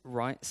 Moses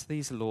writes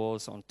these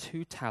laws on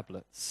 2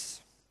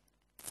 tablets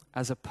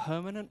as a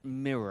permanent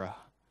mirror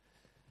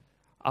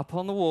up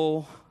on the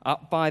wall,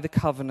 up by the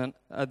covenant,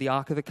 the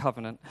Ark of the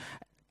Covenant,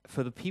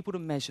 for the people to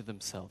measure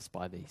themselves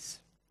by these.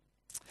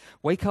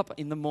 Wake up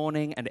in the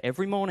morning, and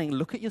every morning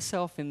look at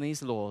yourself in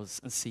these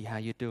laws and see how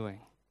you're doing.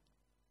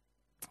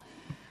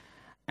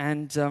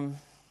 And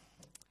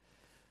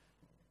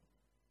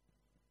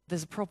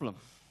there's a problem.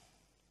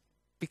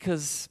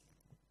 Because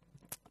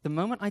the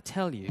moment I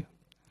tell you,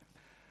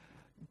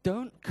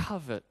 don't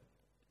covet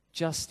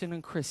Justin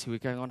and Chris, who are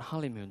going on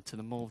honeymoon to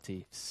the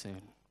Maldives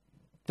soon.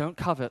 Don't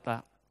covet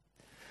that.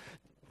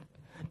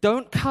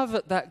 Don't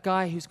covet that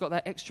guy who's got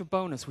that extra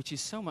bonus, which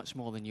is so much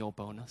more than your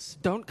bonus.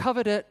 Don't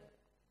covet it.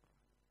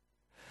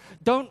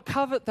 Don't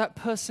covet that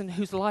person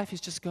whose life is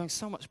just going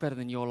so much better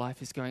than your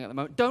life is going at the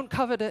moment. Don't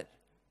covet it.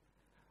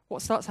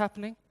 What starts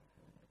happening?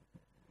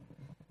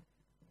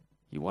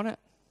 You want it.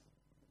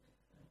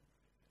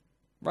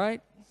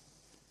 Right?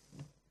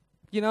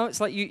 You know, it's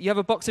like you have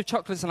a box of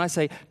chocolates and I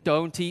say,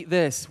 don't eat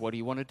this. What do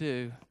you want to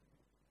do?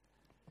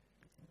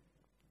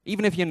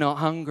 Even if you're not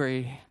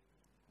hungry.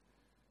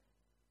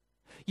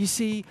 You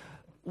see,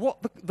 what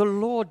the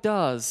law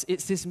does,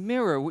 it's this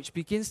mirror which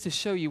begins to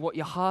show you what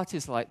your heart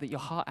is like, that your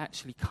heart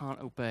actually can't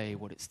obey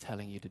what it's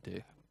telling you to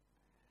do.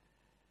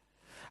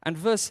 And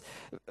verse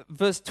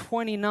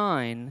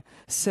 29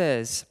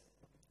 says,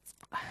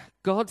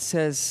 God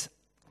says,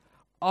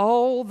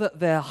 oh, that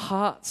their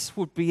hearts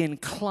would be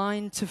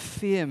inclined to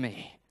fear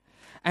me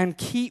and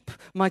keep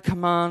my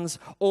commands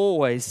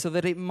always, so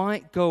that it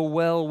might go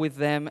well with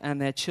them and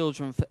their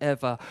children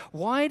forever.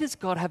 Why does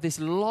God have this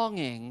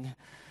longing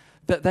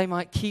that they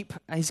might keep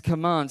his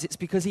commands? It's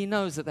because he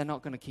knows that they're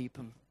not going to keep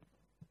them.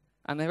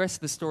 And the rest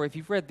of the story, if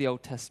you've read the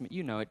Old Testament,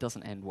 you know it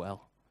doesn't end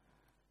well.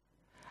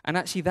 And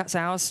actually, that's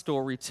our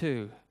story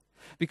too.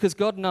 Because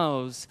God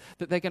knows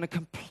that they're going to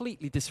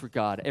completely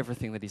disregard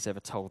everything that he's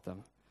ever told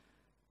them,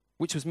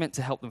 which was meant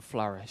to help them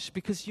flourish.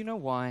 Because you know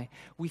why?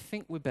 We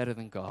think we're better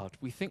than God.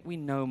 We think we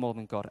know more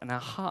than God. And our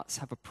hearts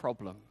have a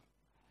problem.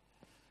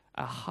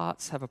 Our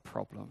hearts have a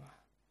problem.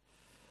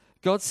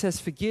 God says,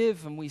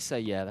 forgive, and we say,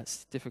 yeah,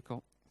 that's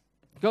difficult.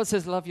 God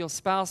says, love your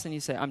spouse, and you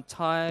say, I'm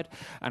tired,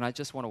 and I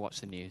just want to watch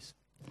the news.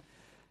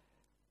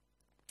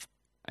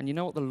 And you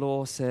know what the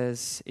law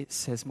says? It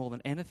says more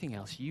than anything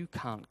else, you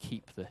can't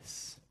keep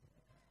this.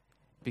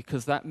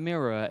 Because that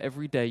mirror,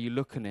 every day you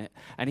look in it,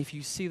 and if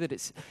you see that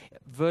it's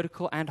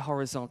vertical and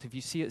horizontal, if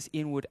you see it's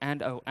inward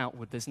and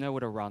outward, there's nowhere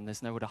to run,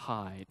 there's nowhere to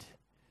hide.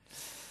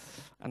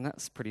 And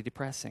that's pretty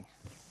depressing.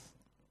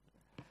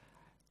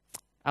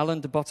 Alain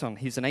de Botton,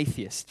 he's an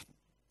atheist.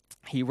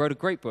 He wrote a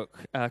great book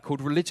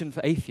called Religion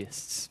for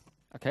Atheists.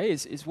 Okay,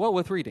 it's well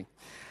worth reading.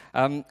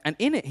 And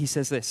in it, he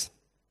says this.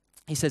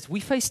 He says, we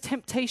face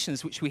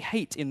temptations which we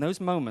hate in those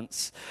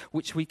moments in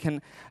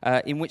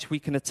which we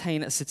can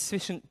attain a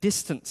sufficient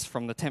distance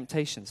from the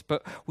temptations.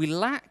 But we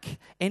lack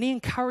any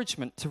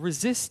encouragement to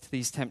resist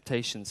these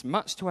temptations,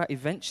 much to our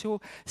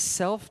eventual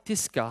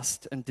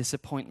self-disgust and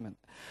disappointment.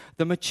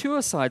 The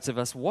mature sides of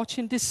us watch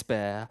in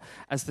despair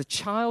as the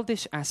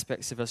childish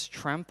aspects of us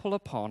trample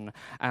upon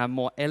our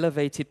more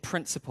elevated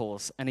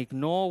principles and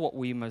ignore what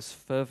we most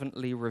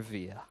fervently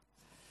revere.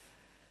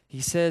 He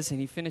says, and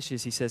he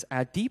finishes, he says,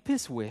 our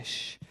deepest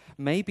wish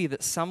may be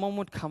that someone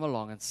would come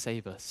along and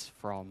save us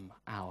from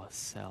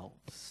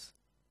ourselves.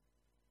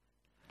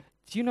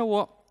 Do you know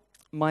what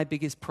my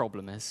biggest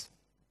problem is?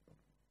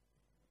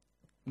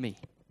 Me.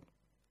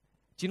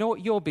 Do you know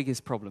what your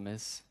biggest problem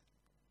is?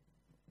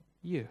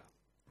 You.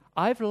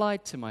 I've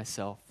lied to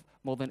myself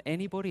more than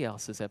anybody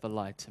else has ever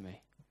lied to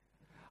me.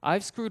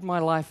 I've screwed my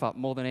life up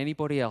more than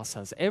anybody else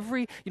has.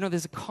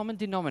 There's a common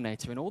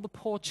denominator in all the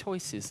poor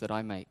choices that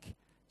I make.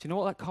 Do you know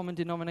what that common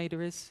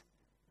denominator is?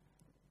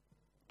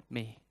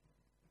 Me.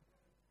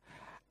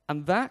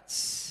 And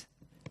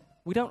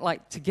we don't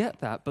like to get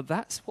that, but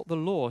that's what the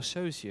law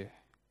shows you.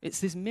 It's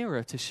this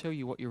mirror to show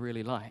you what you're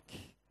really like.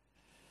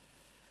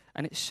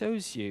 And it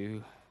shows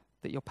you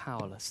that you're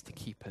powerless to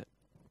keep it.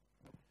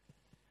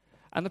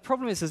 And the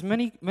problem is, as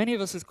many of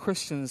us as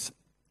Christians,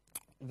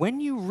 when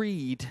you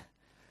read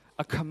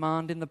a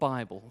command in the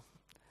Bible,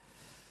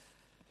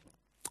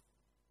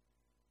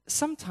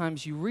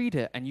 sometimes you read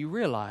it and you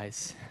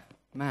realize,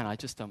 man, I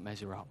just don't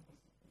measure up.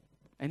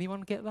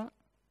 Anyone get that?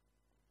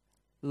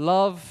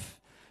 Love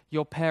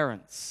your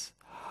parents.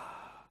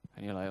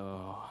 And you're like,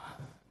 oh.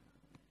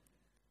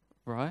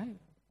 Right?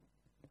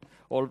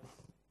 Or,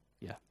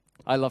 yeah.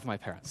 I love my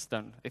parents.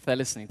 If they're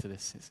listening to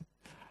this,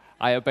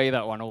 I obey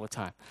that one all the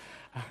time.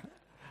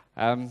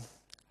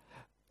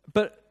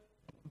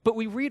 But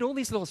we read all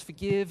these laws,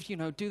 forgive,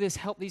 do this,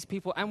 help these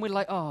people, and we're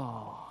like,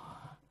 oh.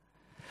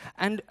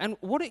 And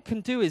what it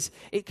can do is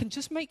it can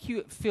just make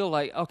you feel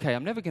like, okay,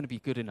 I'm never going to be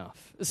good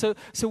enough. So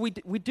we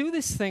do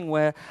this thing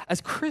where,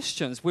 as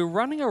Christians, we're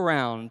running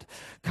around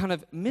kind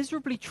of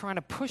miserably trying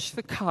to push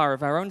the car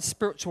of our own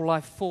spiritual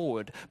life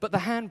forward, but the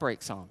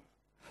handbrake's on.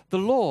 The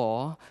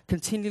law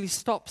continually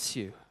stops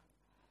you.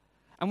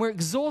 And we're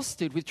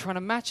exhausted with trying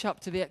to match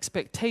up to the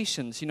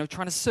expectations,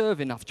 trying to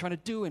serve enough, trying to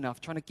do enough,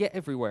 trying to get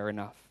everywhere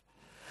enough.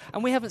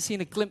 And we haven't seen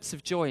a glimpse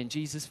of joy in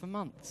Jesus for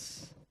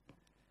months.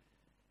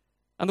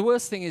 And the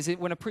worst thing is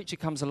when a preacher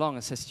comes along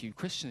and says to you,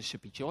 Christians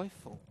should be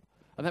joyful.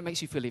 And that makes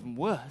you feel even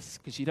worse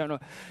because you don't know,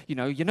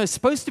 you're not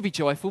supposed to be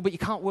joyful, but you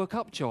can't work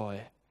up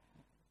joy,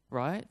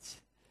 right?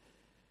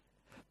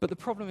 But the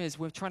problem is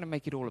we're trying to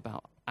make it all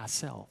about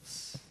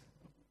ourselves.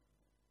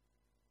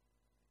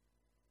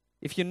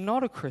 If you're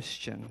not a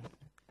Christian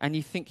and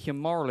you think you're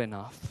moral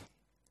enough,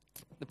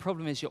 the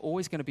problem is you're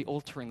always going to be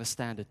altering the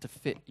standard to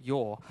fit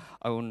your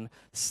own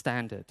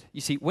standard.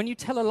 You see, when you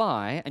tell a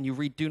lie and you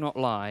read do not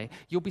lie,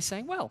 you'll be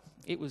saying, well,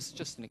 it was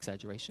just an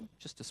exaggeration,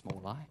 just a small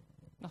lie.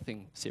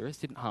 Nothing serious,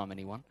 didn't harm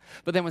anyone.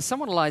 But then when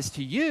someone lies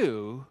to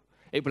you,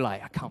 it'll be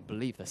like, I can't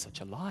believe they're such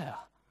a liar.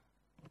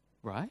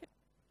 Right?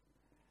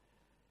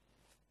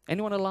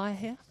 Anyone a liar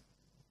here?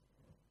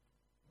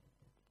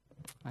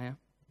 I am.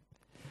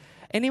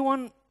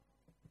 Anyone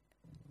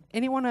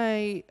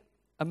a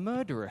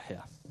murderer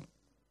here?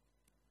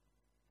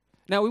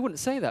 Now, we wouldn't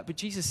say that, but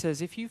Jesus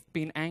says if you've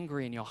been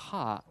angry in your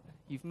heart,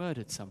 you've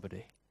murdered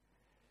somebody.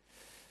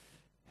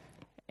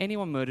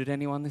 Anyone murdered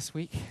anyone this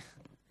week?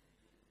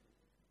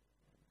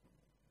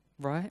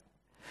 Right?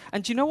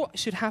 And do you know what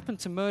should happen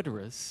to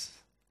murderers?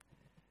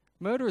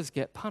 Murderers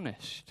get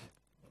punished,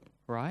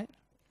 right?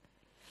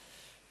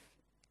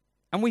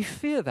 And we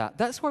fear that.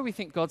 That's why we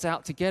think God's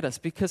out to get us,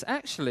 because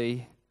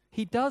actually,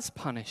 he does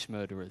punish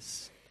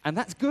murderers. And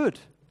that's good,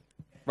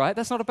 right?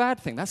 That's not a bad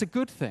thing. That's a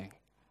good thing.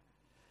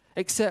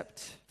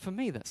 Except, for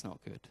me, that's not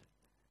good.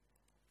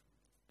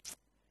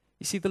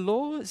 You see, the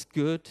law is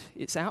good.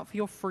 It's out for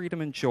your freedom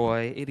and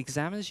joy. It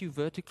examines you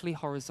vertically,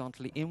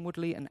 horizontally,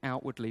 inwardly, and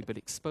outwardly, but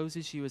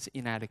exposes you as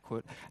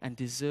inadequate and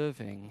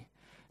deserving,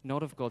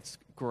 not of God's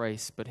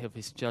grace, but of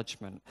his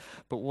judgment.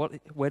 But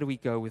where do we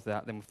go with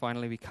that? Then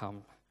finally we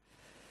come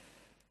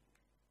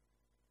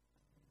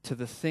to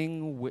the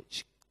thing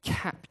which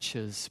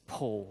captures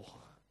Paul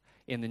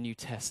in the New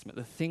Testament,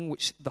 the thing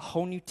which the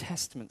whole New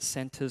Testament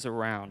centers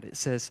around. It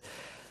says,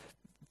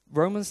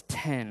 Romans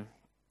 10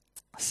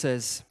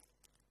 says,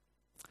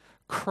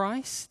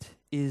 Christ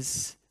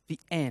is the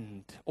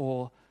end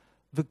or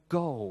the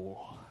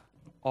goal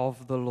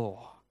of the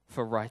law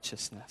for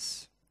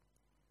righteousness.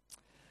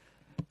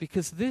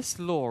 Because this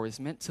law is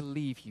meant to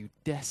leave you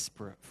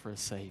desperate for a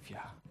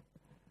Savior.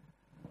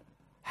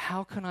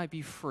 How can I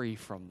be free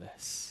from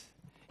this?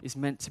 Is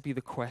meant to be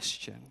the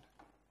question.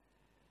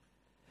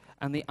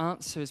 And the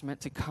answer is meant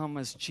to come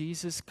as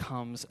Jesus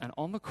comes, and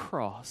on the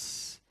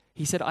cross,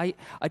 he said, I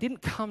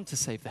didn't come to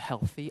save the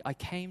healthy, I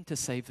came to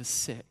save the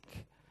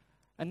sick.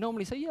 And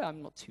normally you say, yeah,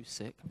 I'm not too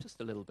sick, I'm just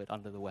a little bit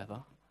under the weather.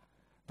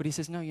 But he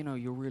says, no,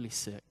 you're really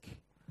sick.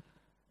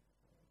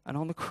 And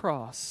on the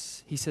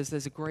cross, he says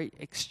there's a great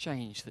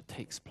exchange that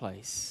takes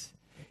place.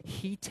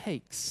 He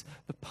takes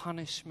the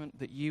punishment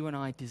that you and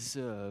I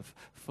deserve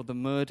for the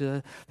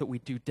murder that we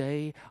do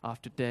day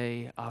after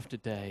day after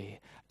day.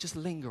 Just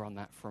linger on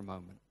that for a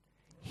moment.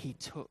 He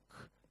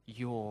took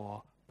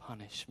your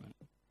punishment.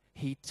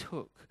 He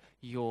took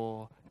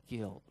your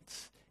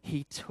guilt.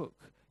 He took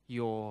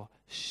your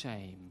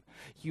shame.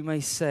 You may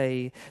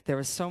say, there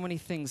are so many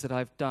things that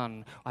I've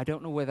done, I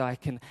don't know whether I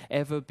can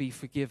ever be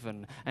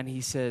forgiven. And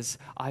he says,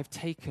 I've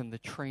taken the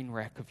train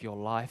wreck of your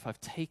life. I've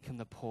taken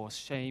the poor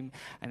shame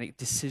and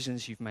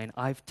decisions you've made.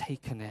 I've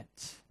taken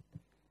it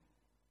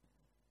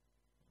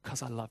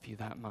because I love you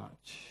that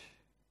much.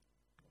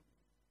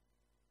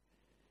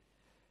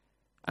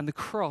 And the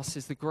cross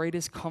is the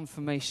greatest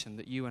confirmation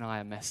that you and I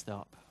are messed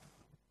up.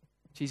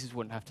 Jesus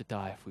wouldn't have to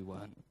die if we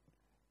weren't.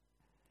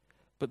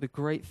 But the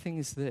great thing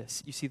is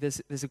this. You see,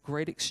 there's a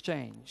great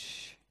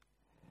exchange.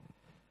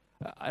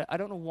 I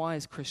don't know why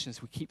as Christians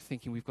we keep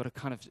thinking we've got to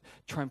kind of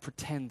try and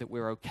pretend that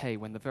we're okay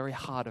when the very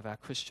heart of our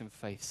Christian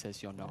faith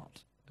says you're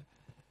not.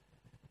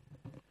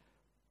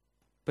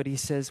 But he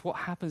says what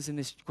happens in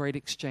this great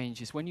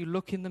exchange is when you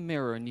look in the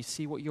mirror and you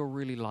see what you're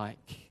really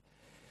like,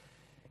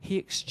 he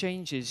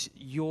exchanges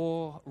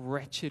your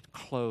wretched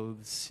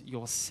clothes,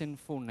 your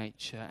sinful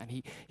nature, and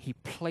he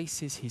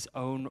places his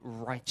own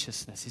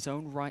righteousness, his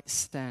own right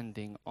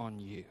standing on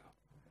you.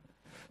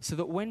 So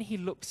that when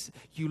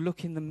you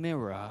look in the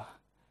mirror,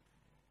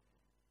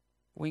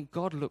 when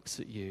God looks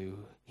at you,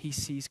 he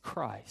sees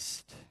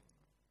Christ.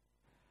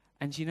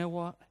 And you know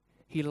what?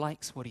 He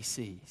likes what he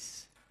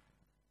sees.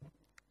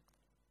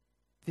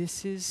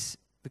 This is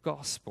the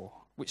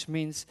gospel, which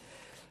means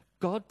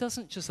God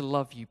doesn't just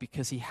love you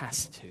because he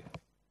has to.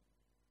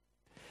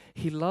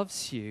 He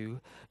loves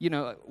you.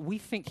 We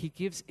think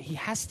he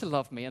has to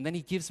love me, and then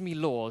he gives me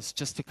laws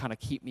just to kind of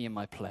keep me in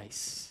my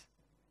place.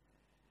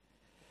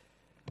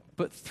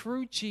 But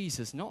through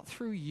Jesus, not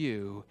through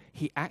you,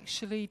 he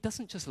actually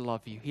doesn't just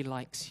love you, he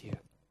likes you. Do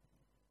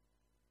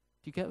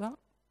you get that?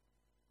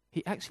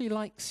 He actually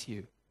likes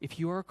you if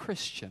you are a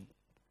Christian.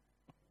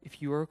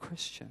 If you are a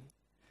Christian.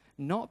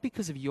 Not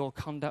because of your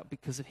conduct,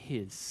 because of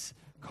his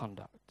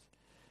conduct.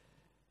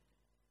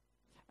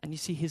 And you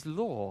see, his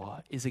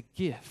law is a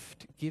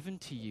gift given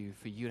to you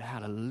for you to how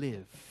to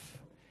live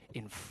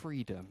in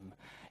freedom,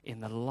 in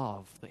the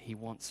love that he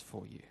wants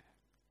for you.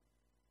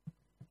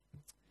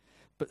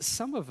 But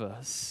some of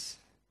us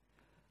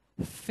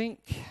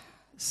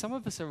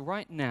are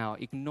right now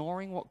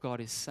ignoring what God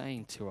is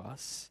saying to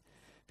us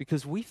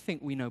because we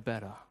think we know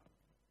better.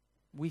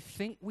 We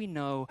think we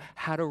know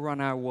how to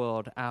run our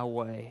world our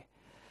way.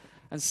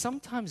 And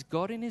sometimes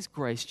God in his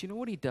grace, do you know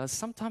what he does?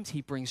 Sometimes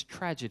he brings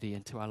tragedy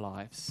into our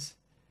lives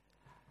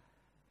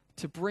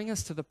to bring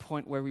us to the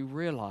point where we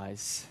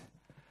realize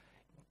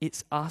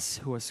it's us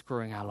who are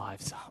screwing our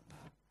lives up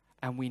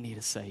and we need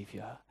a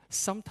savior.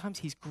 Sometimes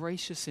he's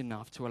gracious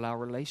enough to allow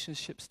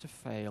relationships to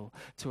fail,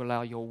 to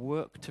allow your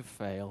work to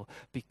fail,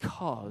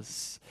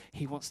 because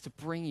he wants to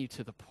bring you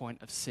to the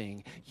point of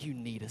seeing you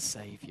need a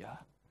savior.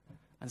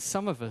 And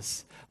some of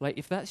us, like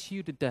if that's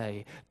you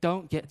today,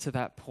 don't get to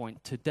that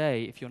point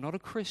today. If you're not a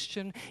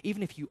Christian,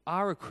 even if you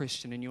are a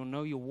Christian and you'll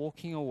know you're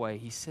walking away,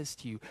 he says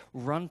to you,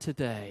 run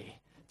today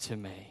to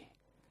me.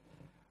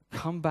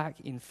 Come back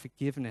in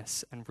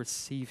forgiveness and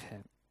receive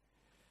him.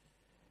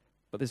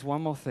 But there's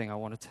one more thing I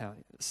want to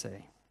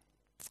say.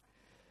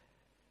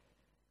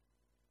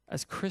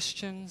 As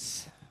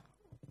Christians,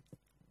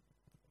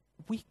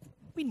 we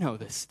know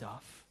this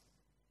stuff.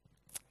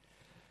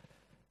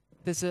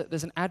 There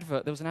was an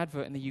advert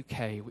in the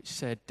UK which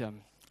said,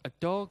 a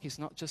dog is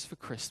not just for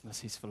Christmas,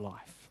 he's for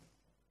life.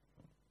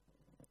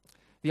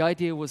 The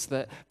idea was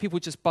that people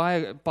just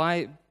buy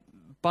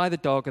the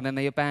dog and then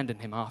they abandon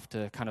him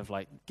after kind of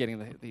like getting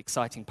the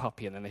exciting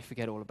puppy, and then they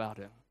forget all about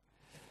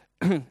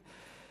him.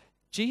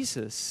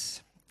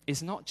 Jesus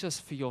is not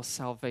just for your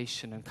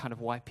salvation and kind of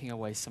wiping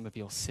away some of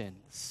your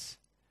sins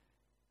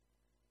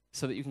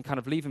so that you can kind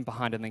of leave him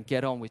behind and then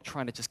get on with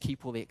trying to just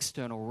keep all the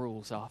external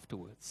rules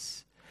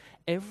afterwards.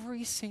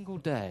 Every single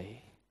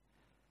day,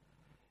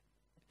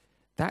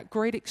 that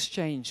great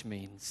exchange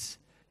means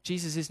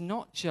Jesus is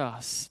not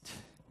just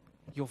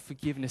your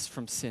forgiveness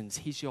from sins,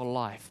 he's your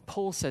life.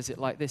 Paul says it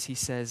like this, he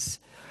says,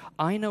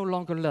 I no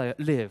longer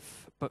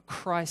live, but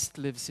Christ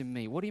lives in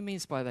me. What he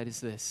means by that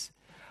is this.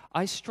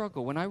 I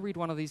struggle when I read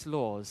one of these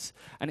laws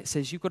and it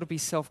says you've got to be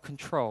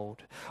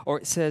self-controlled, or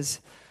it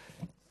says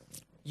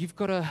you've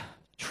got to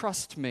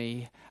trust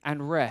me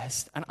and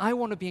rest, and I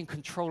want to be in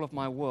control of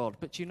my world.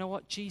 But you know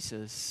what?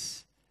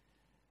 Jesus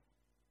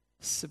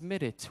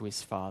submitted to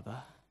his Father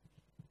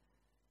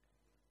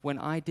when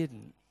I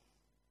didn't.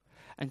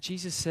 And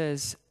Jesus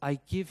says, I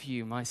give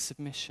you my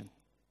submission.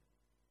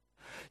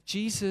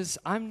 Jesus,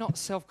 I'm not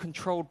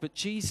self-controlled, but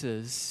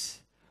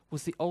Jesus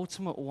was the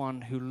ultimate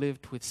one who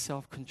lived with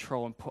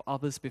self-control and put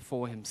others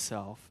before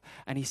himself.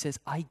 And he says,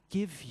 I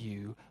give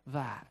you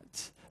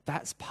that.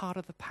 That's part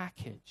of the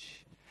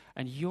package.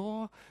 And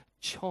your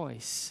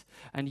choice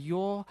and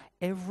your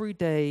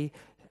everyday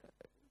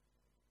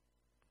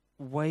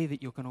way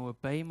that you're going to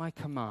obey my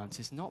commands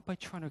is not by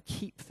trying to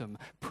keep them,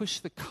 push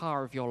the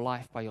car of your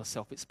life by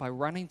yourself. It's by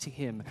running to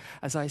him.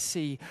 As I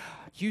see,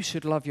 you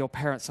should love your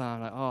parents, and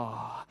I'm like,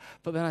 oh.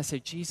 But then I say,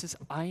 Jesus,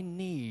 I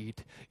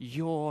need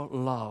your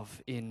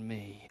love in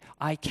me.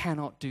 I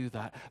cannot do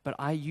that, but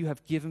you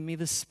have given me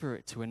the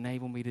Spirit to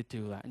enable me to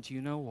do that. And do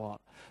you know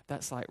what?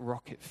 That's like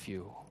rocket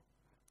fuel.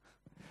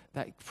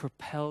 That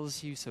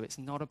propels you, so it's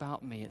not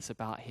about me, it's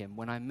about him.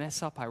 When I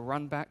mess up, I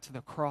run back to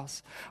the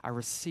cross, I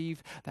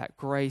receive that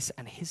grace,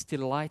 and his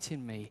delight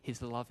in me,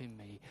 his love in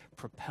me,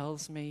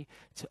 propels me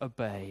to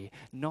obey,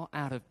 not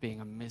out of being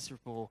a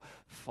miserable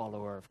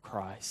follower of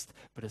Christ,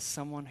 but as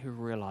someone who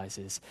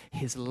realizes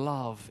his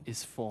love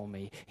is for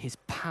me, his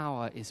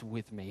power is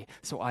with me,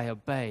 so I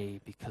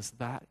obey because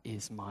that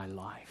is my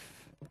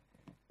life.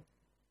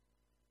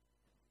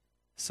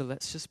 So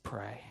let's just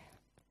pray.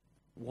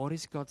 What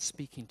is God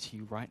speaking to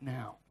you right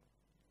now?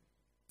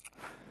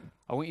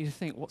 I want you to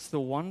think, what's the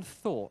one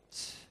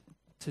thought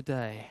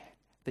today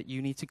that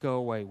you need to go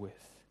away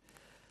with?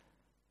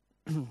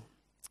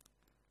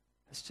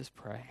 Let's just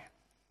pray.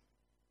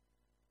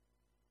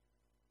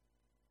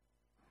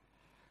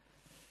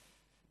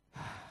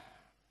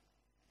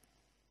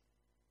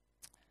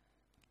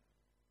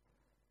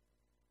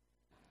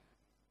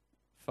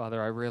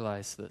 Father, I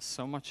realize that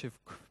so much of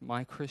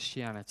my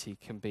Christianity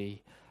can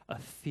be a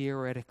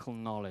theoretical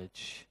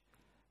knowledge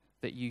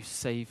that you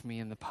saved me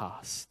in the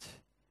past,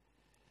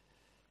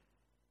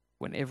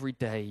 when every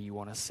day you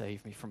want to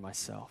save me from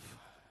myself.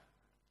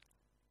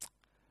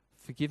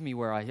 Forgive me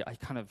where I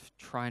kind of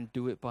try and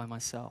do it by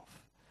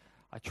myself.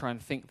 I try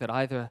and think that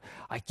either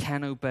I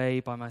can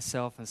obey by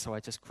myself, and so I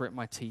just grit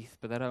my teeth,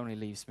 but that only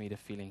leaves me to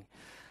feeling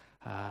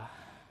either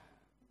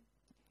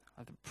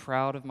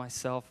proud of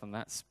myself, and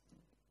that's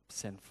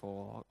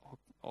sinful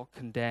or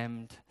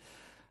condemned,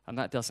 and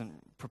that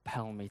doesn't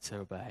propel me to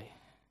obey.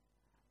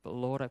 But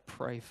Lord, I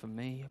pray for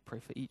me, I pray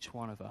for each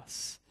one of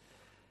us,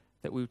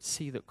 that we would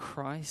see that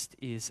Christ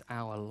is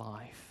our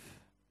life,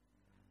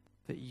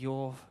 that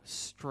your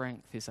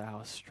strength is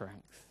our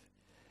strength,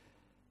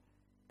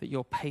 that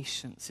your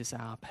patience is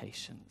our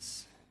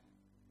patience,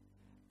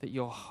 that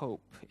your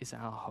hope is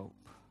our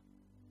hope,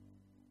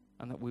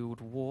 and that we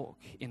would walk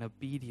in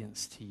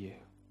obedience to you.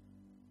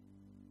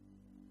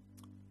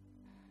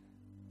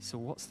 So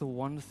what's the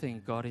one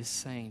thing God is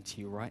saying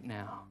to you right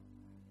now?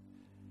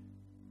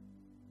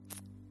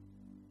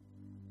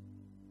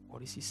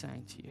 What is he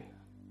saying to you?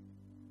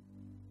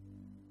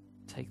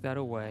 Take that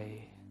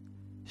away,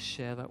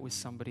 share that with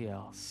somebody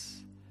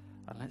else,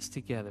 and let's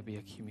together be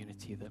a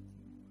community that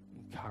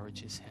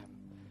encourages him,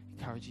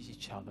 encourages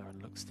each other,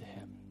 and looks to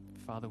him.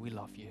 Father, we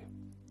love you.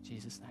 In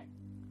Jesus' name.